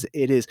this. It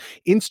is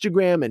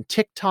Instagram and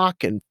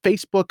TikTok and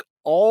Facebook,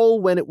 all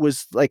when it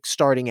was like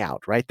starting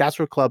out, right? That's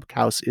where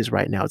Clubhouse is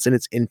right now. It's in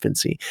its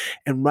infancy.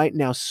 And right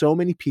now, so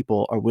many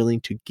people are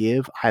willing to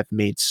give. I've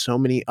made so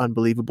many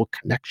unbelievable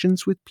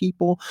connections with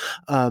people.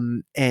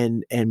 And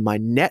my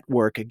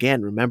network,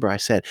 again, remember I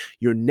said,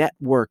 your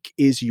network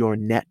is your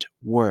net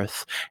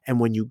worth. And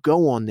when you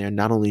go on there,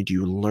 not only do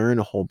you learn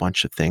a whole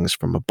bunch of things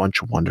from a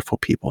bunch of wonderful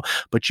people,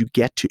 but you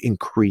get to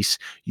increase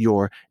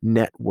your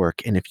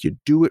network. And if you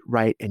do it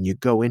right and you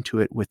go into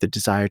it with the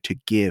desire to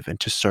give and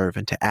to serve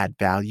and to add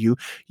value,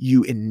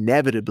 you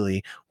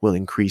inevitably will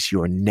increase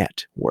your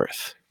net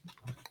worth.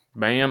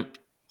 Bam.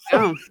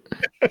 Oh.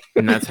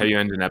 And that's how you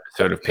end an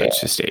episode of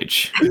Page to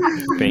Stage.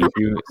 Thank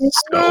you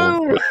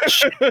so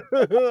much.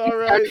 All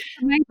right.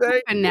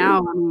 And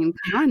now, come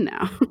on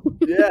now.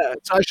 Yeah.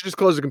 So I should just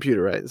close the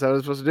computer, right? Is that what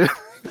I'm supposed to do?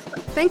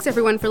 Thanks,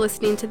 everyone, for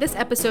listening to this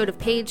episode of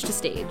Page to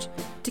Stage.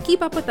 To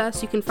keep up with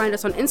us, you can find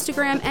us on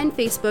Instagram and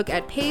Facebook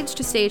at Page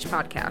to Stage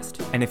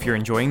Podcast. And if you're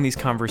enjoying these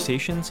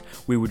conversations,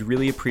 we would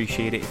really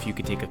appreciate it if you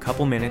could take a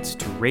couple minutes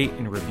to rate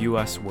and review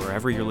us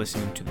wherever you're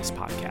listening to this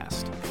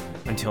podcast.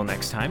 Until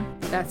next time.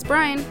 That's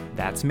Brian.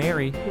 That's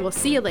Mary. We'll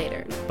see you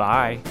later.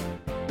 Bye.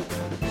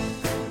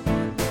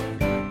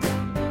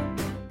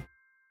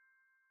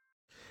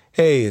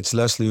 Hey, it's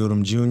Leslie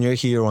Odom Jr.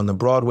 here on the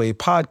Broadway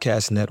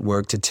Podcast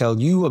Network to tell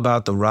you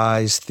about the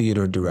Rise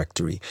Theater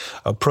Directory,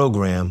 a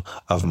program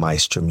of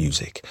Maestro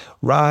Music.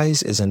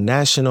 Rise is a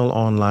national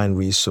online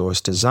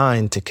resource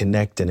designed to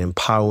connect and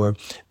empower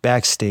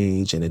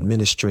backstage and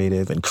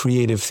administrative and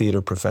creative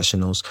theater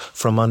professionals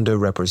from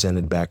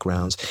underrepresented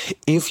backgrounds.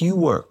 If you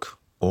work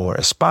or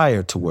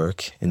aspire to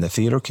work in the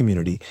theater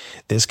community,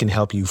 this can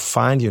help you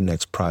find your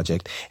next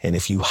project. And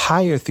if you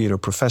hire theater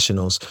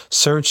professionals,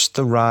 search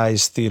the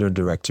Rise Theater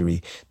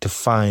Directory to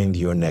find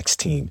your next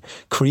team.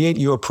 Create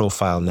your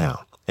profile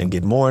now and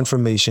get more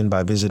information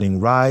by visiting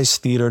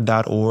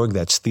risetheater.org.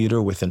 That's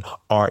theater with an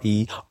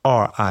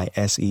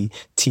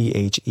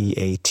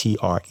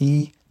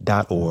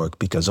RERISETHEATRE.org,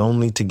 because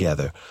only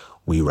together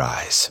we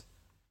rise.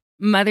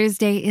 Mother's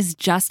Day is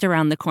just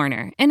around the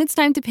corner, and it's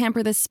time to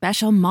pamper the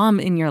special mom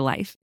in your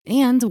life.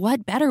 And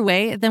what better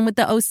way than with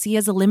the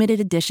Osea's limited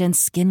edition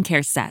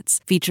skincare sets,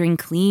 featuring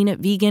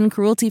clean, vegan,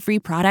 cruelty-free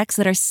products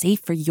that are safe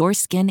for your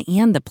skin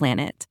and the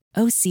planet.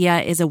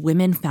 Osea is a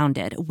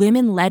women-founded,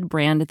 women-led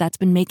brand that's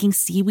been making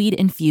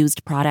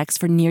seaweed-infused products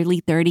for nearly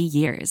 30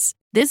 years.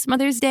 This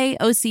Mother's Day,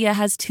 Osea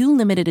has 2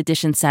 limited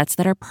edition sets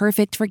that are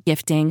perfect for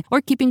gifting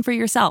or keeping for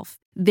yourself.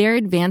 Their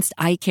advanced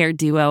eye care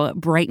duo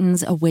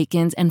brightens,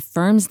 awakens, and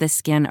firms the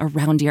skin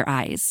around your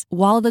eyes,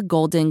 while the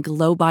Golden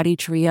Glow Body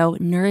Trio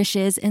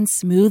nourishes and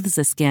smooths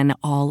the skin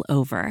all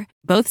over.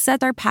 Both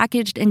sets are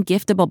packaged in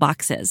giftable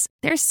boxes.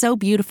 They're so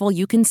beautiful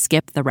you can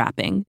skip the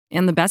wrapping.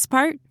 And the best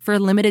part? For a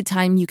limited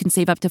time, you can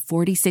save up to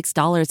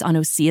 $46 on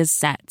Osea's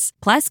sets.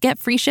 Plus, get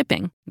free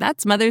shipping.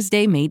 That's Mother's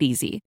Day made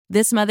easy.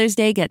 This Mother's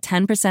Day, get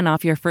 10%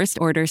 off your first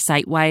order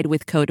site-wide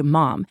with code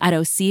MOM at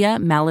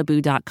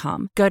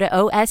OseaMalibu.com. Go to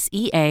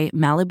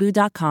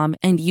OSEAMalibu.com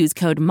and use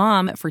code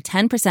MOM for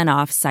 10%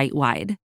 off site-wide.